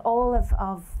all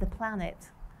of the planet,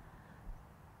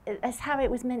 that's how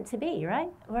it was meant to be,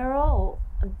 right? We're all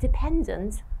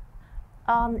dependent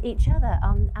on each other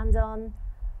and on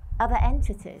other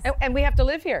entities. And we have to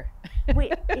live here.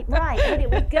 Right,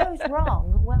 but it goes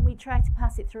wrong when we try to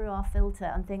pass it through our filter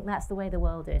and think that's the way the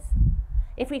world is.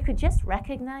 If we could just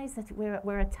recognize that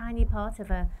we're a tiny part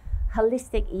of a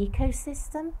holistic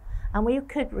ecosystem, and we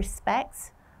could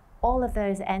respect all of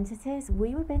those entities,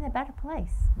 we would be in a better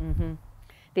place. Mm-hmm.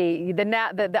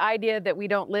 The idea that we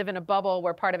don't live in a bubble,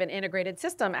 we're part of an integrated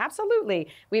system, absolutely.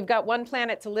 We've got one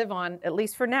planet to live on, at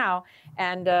least for now,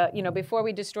 and before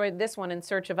we destroy this one in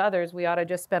search of others, we ought to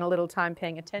just spend a little time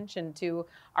paying attention to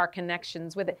our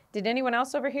connections with it. Did anyone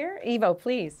else over here? Ivo,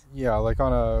 please. Yeah,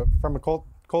 from a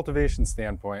cultivation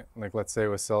standpoint, like let's say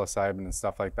with psilocybin and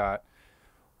stuff like that,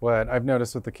 what I've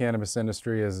noticed with the cannabis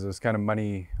industry is it was kind of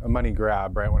a money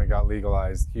grab, right? When it got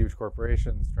legalized, huge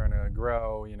corporations trying to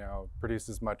grow, produce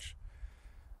as much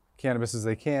cannabis as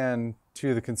they can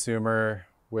to the consumer,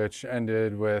 which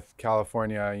ended with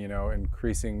California,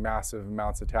 increasing massive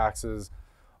amounts of taxes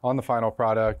on the final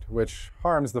product, which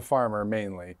harms the farmer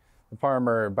mainly. The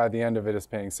farmer, by the end of it, is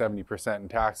paying 70% in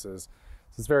taxes.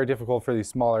 So it's very difficult for these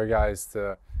smaller guys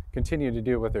to continue to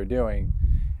do what they're doing.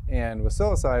 And with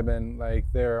psilocybin,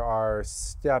 there are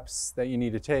steps that you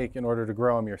need to take in order to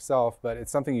grow them yourself, but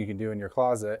it's something you can do in your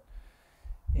closet.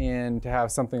 and to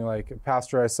have something like a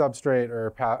pasteurized substrate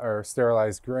or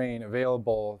sterilized grain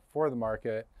available for the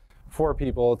market for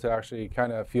people to actually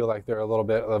kind of feel like they're a little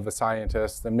bit of a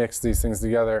scientist and mix these things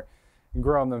together and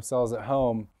grow them themselves at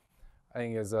home, I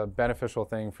think is a beneficial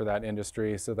thing for that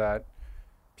industry, so that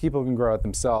people can grow it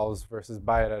themselves versus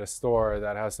buy it at a store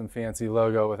that has some fancy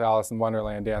logo with Alice in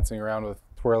Wonderland dancing around with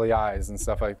twirly eyes and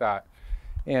stuff like that.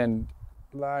 And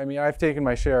I mean, I've taken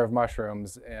my share of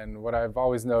mushrooms, and what I've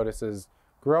always noticed is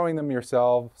growing them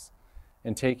yourselves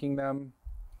and taking them,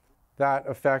 that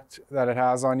effect that it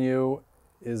has on you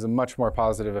is a much more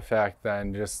positive effect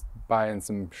than just buying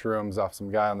some shrooms off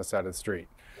some guy on the side of the street.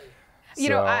 You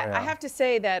know, I have to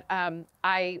say that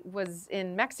I was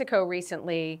in Mexico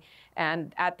recently,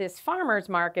 and at this farmer's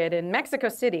market in Mexico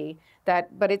City,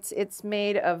 but it's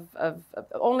made of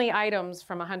only items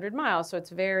from 100 miles, so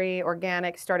it's very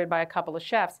organic, started by a couple of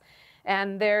chefs.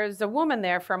 And there's a woman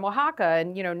there from Oaxaca,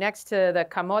 and you know, next to the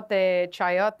camote,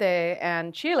 chayote,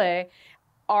 and chile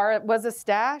was a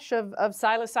stash of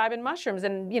psilocybin mushrooms.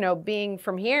 And you know, being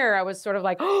from here, I was sort of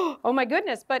like, oh my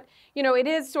goodness. But you know, it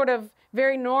is sort of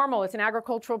very normal. It's an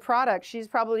agricultural product. She's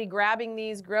probably grabbing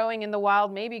these, growing in the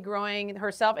wild, maybe growing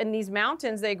herself. In these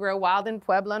mountains, they grow wild in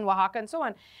Puebla and Oaxaca and so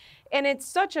on. And it's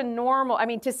such a normal, I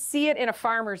mean, to see it in a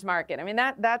farmer's market, I mean,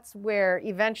 that's where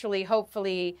eventually,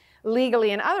 hopefully,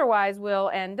 legally and otherwise will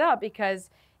end up, because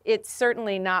it's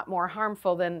certainly not more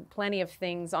harmful than plenty of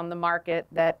things on the market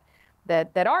that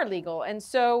are legal. And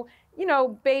so, you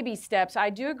know, baby steps. I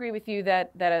do agree with you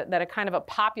that a kind of a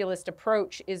populist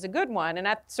approach is a good one. And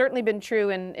that's certainly been true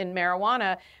in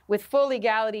marijuana. With full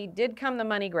legality did come the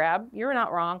money grab. You're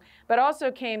not wrong. But also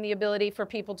came the ability for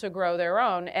people to grow their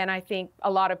own. And I think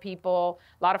a lot of people,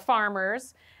 a lot of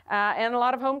farmers, and a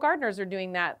lot of home gardeners are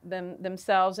doing that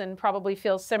themselves, and probably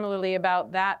feel similarly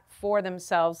about that for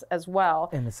themselves as well.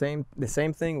 And the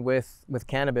same thing with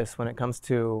cannabis when it comes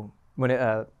to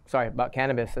about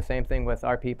cannabis, the same thing with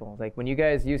our people. Like when you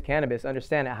guys use cannabis,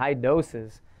 understand at high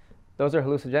doses, those are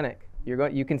hallucinogenic.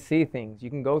 You can see things, you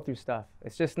can go through stuff.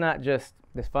 It's just not just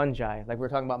this fungi. Like we were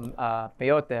talking about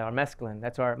peyote or mescaline.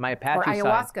 That's my Apache side. Or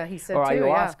ayahuasca, he said or too.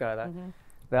 Ayahuasca.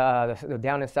 Yeah. The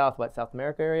down in South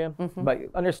America area. But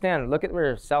understand, look at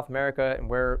where South America and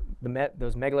where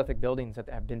those megalithic buildings that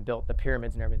have been built, the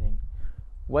pyramids and everything.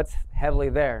 What's heavily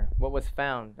there? What was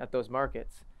found at those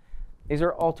markets? These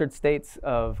are altered states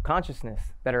of consciousness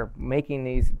that are making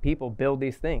these people build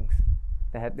these things.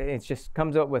 It just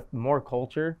comes up with more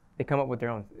culture. They come up with their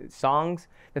own songs.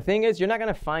 The thing is, you're not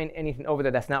going to find anything over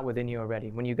there that's not within you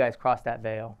already when you guys cross that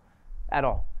veil at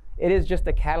all. It is just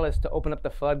a catalyst to open up the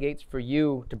floodgates for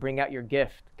you to bring out your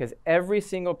gift, because every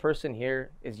single person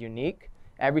here is unique.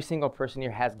 Every single person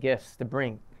here has gifts to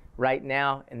bring right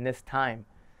now in this time.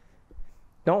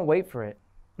 Don't wait for it.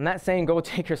 I'm not saying go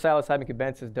take your psilocybin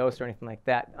cubensis dose or anything like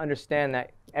that. Understand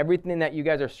that everything that you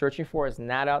guys are searching for is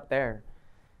not out there.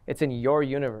 It's in your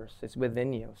universe. It's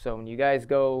within you. So when you guys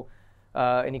go,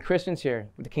 any Christians here,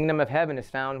 the kingdom of heaven is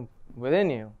found within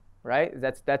you, right?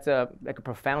 That's a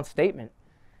profound statement.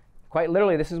 Quite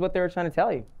literally, this is what they were trying to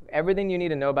tell you. Everything you need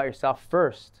to know about yourself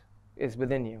first is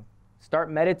within you. Start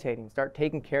meditating. Start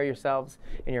taking care of yourselves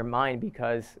in your mind,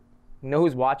 because you know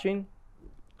who's watching?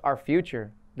 Our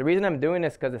future. The reason I'm doing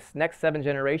this is because the next 7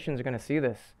 generations are going to see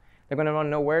this. They're going to want to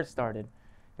know where it started.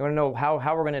 They want to know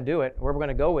how we're going to do it, where we're going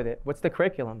to go with it. What's the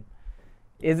curriculum?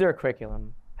 Is there a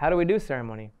curriculum? How do we do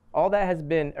ceremony? All that has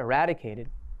been eradicated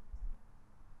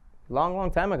long,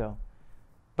 long time ago.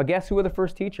 But guess who were the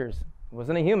first teachers? It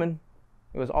wasn't a human.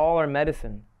 It was all our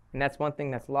medicine. And that's one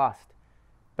thing that's lost.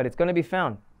 But it's going to be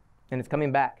found, and it's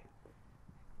coming back.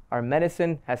 Our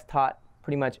medicine has taught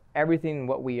pretty much everything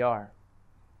what we are.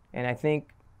 And I think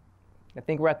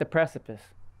we're at the precipice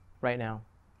right now.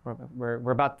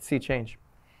 We're about to see change.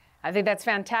 I think that's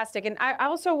fantastic. And I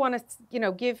also want to, you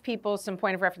know, give people some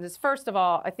point of references. First of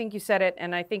all, I think you said it,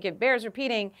 and I think it bears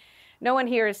repeating. No one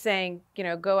here is saying, you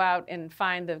know, go out and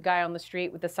find the guy on the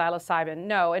street with the psilocybin.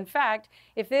 No, in fact,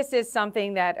 if this is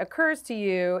something that occurs to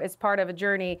you as part of a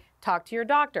journey, talk to your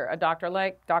doctor, a doctor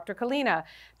like Dr. Kalina.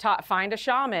 Find a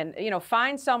shaman, you know,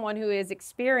 find someone who is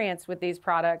experienced with these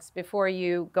products before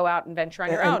you go out and venture on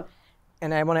your own.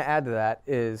 And I want to add to that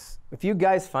is, if you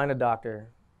guys find a doctor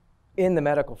in the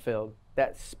medical field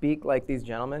that speak like these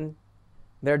gentlemen,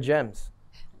 they're gems.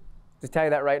 Just tell you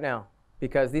that right now,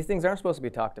 because these things aren't supposed to be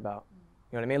talked about.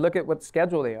 You know what I mean? Look at what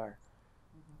schedule they are.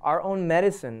 Our own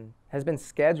medicine has been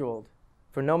scheduled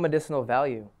for no medicinal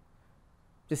value.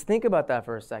 Just think about that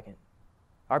for a second.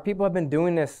 Our people have been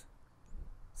doing this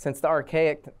since the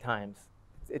archaic times.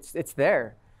 It's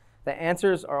there. The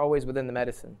answers are always within the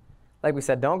medicine. Like we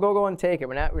said, don't go and take it.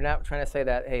 We're not trying to say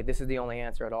that, hey, this is the only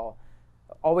answer at all.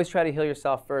 Always try to heal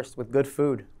yourself first with good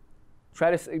food.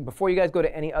 Try to, before you guys go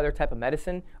to any other type of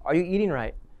medicine, are you eating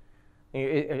right? Are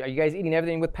you guys eating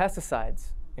everything with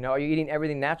pesticides? You know, are you eating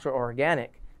everything natural or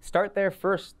organic? Start there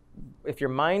first. If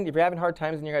you're having hard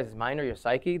times in your guys' mind or your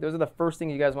psyche, those are the first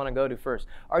things you guys want to go to first.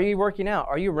 Are you working out?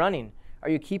 Are you running? Are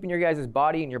you keeping your guys'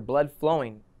 body and your blood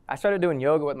flowing? I started doing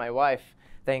yoga with my wife,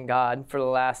 thank God, for the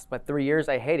last 3 years.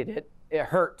 I hated it. It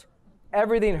hurt.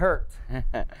 Everything hurt. I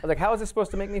was like, how is this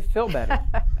supposed to make me feel better?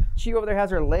 She over there has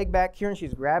her leg back here and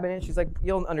she's grabbing it. She's like,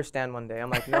 you'll understand one day. I'm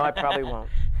like, no, I probably won't.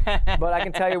 But I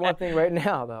can tell you one thing right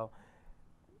now, though.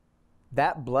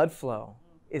 That blood flow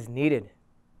is needed.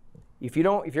 If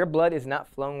your blood is not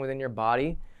flowing within your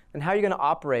body, then how are you going to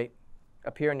operate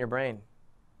up here in your brain?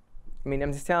 I mean,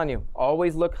 I'm just telling you,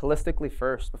 always look holistically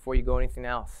first before you go anything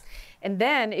else. And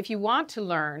then if you want to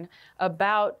learn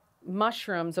about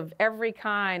mushrooms of every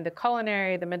kind, the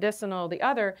culinary, the medicinal, the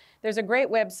other, there's a great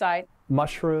website.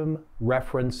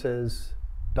 Mushroomreferences.com.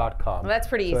 Well, that's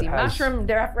pretty easy.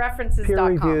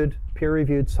 Mushroomreferences.com.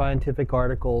 Peer-reviewed scientific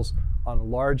articles on a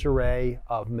large array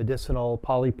of medicinal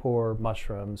polypore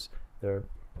mushrooms, their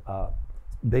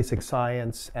basic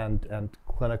science and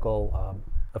clinical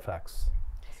effects.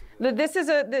 This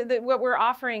is what we're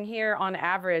offering here on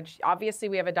average. Obviously,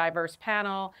 we have a diverse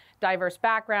panel, diverse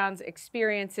backgrounds,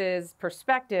 experiences,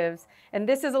 perspectives, and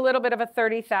this is a little bit of a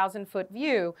 30,000-foot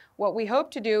view. What we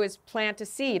hope to do is plant a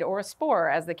seed or a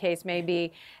spore, as the case may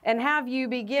be, and have you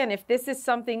begin. If this is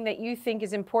something that you think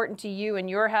is important to you and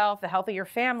your health, the health of your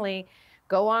family,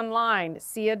 go online,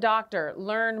 see a doctor,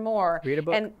 learn more. Read a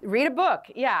book. And read a book,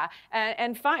 yeah.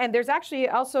 And there's actually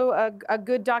also a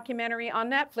good documentary on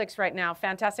Netflix right now,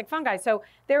 Fantastic Fungi. So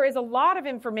there is a lot of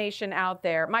information out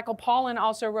there. Michael Pollan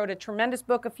also wrote a tremendous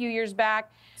book a few years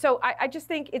back. So I just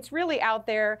think it's really out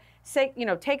there. Say,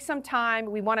 take some time.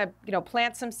 We want to,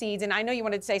 plant some seeds. And I know you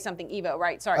wanted to say something, Ivo,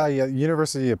 right? Sorry. Yeah,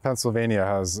 University of Pennsylvania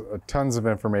has tons of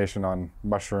information on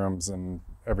mushrooms and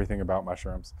everything about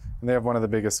mushrooms. And they have one of the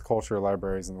biggest culture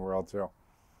libraries in the world, too.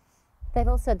 They've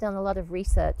also done a lot of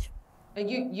research.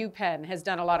 UPenn has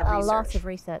done a lot of research. A lot of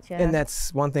research, yeah. And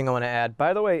that's one thing I want to add.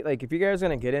 By the way, if you guys are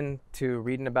going to get into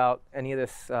reading about any of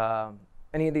this,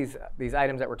 any of these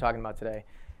items that we're talking about today,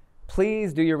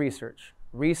 please do your research.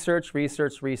 Research,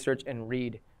 and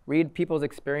read. Read people's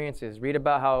experiences. Read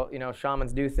about how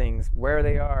shamans do things, where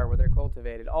they are, where they're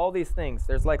cultivated, all these things.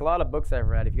 There's a lot of books I've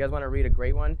read. If you guys want to read a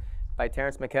great one by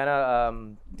Terence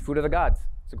McKenna, Food of the Gods.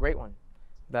 It's a great one.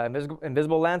 The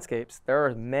Invisible Landscapes. There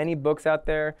are many books out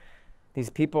there. These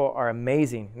people are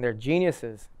amazing, and they're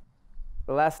geniuses.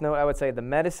 The last note I would say, the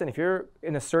medicine, if you're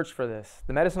in a search for this,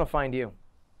 the medicine will find you.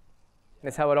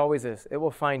 That's how it always is. It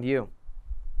will find you.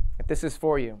 If this is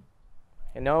for you.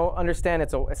 And understand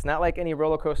it's not like any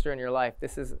roller coaster in your life.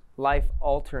 This is life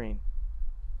altering.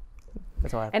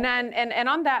 That's all I have. And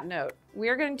on that note,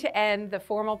 we're going to end the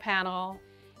formal panel.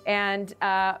 And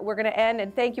we're going to end,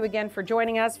 and thank you again for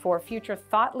joining us for Future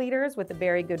Thought Leaders with the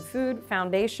Very Good Food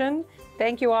Foundation.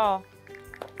 Thank you all.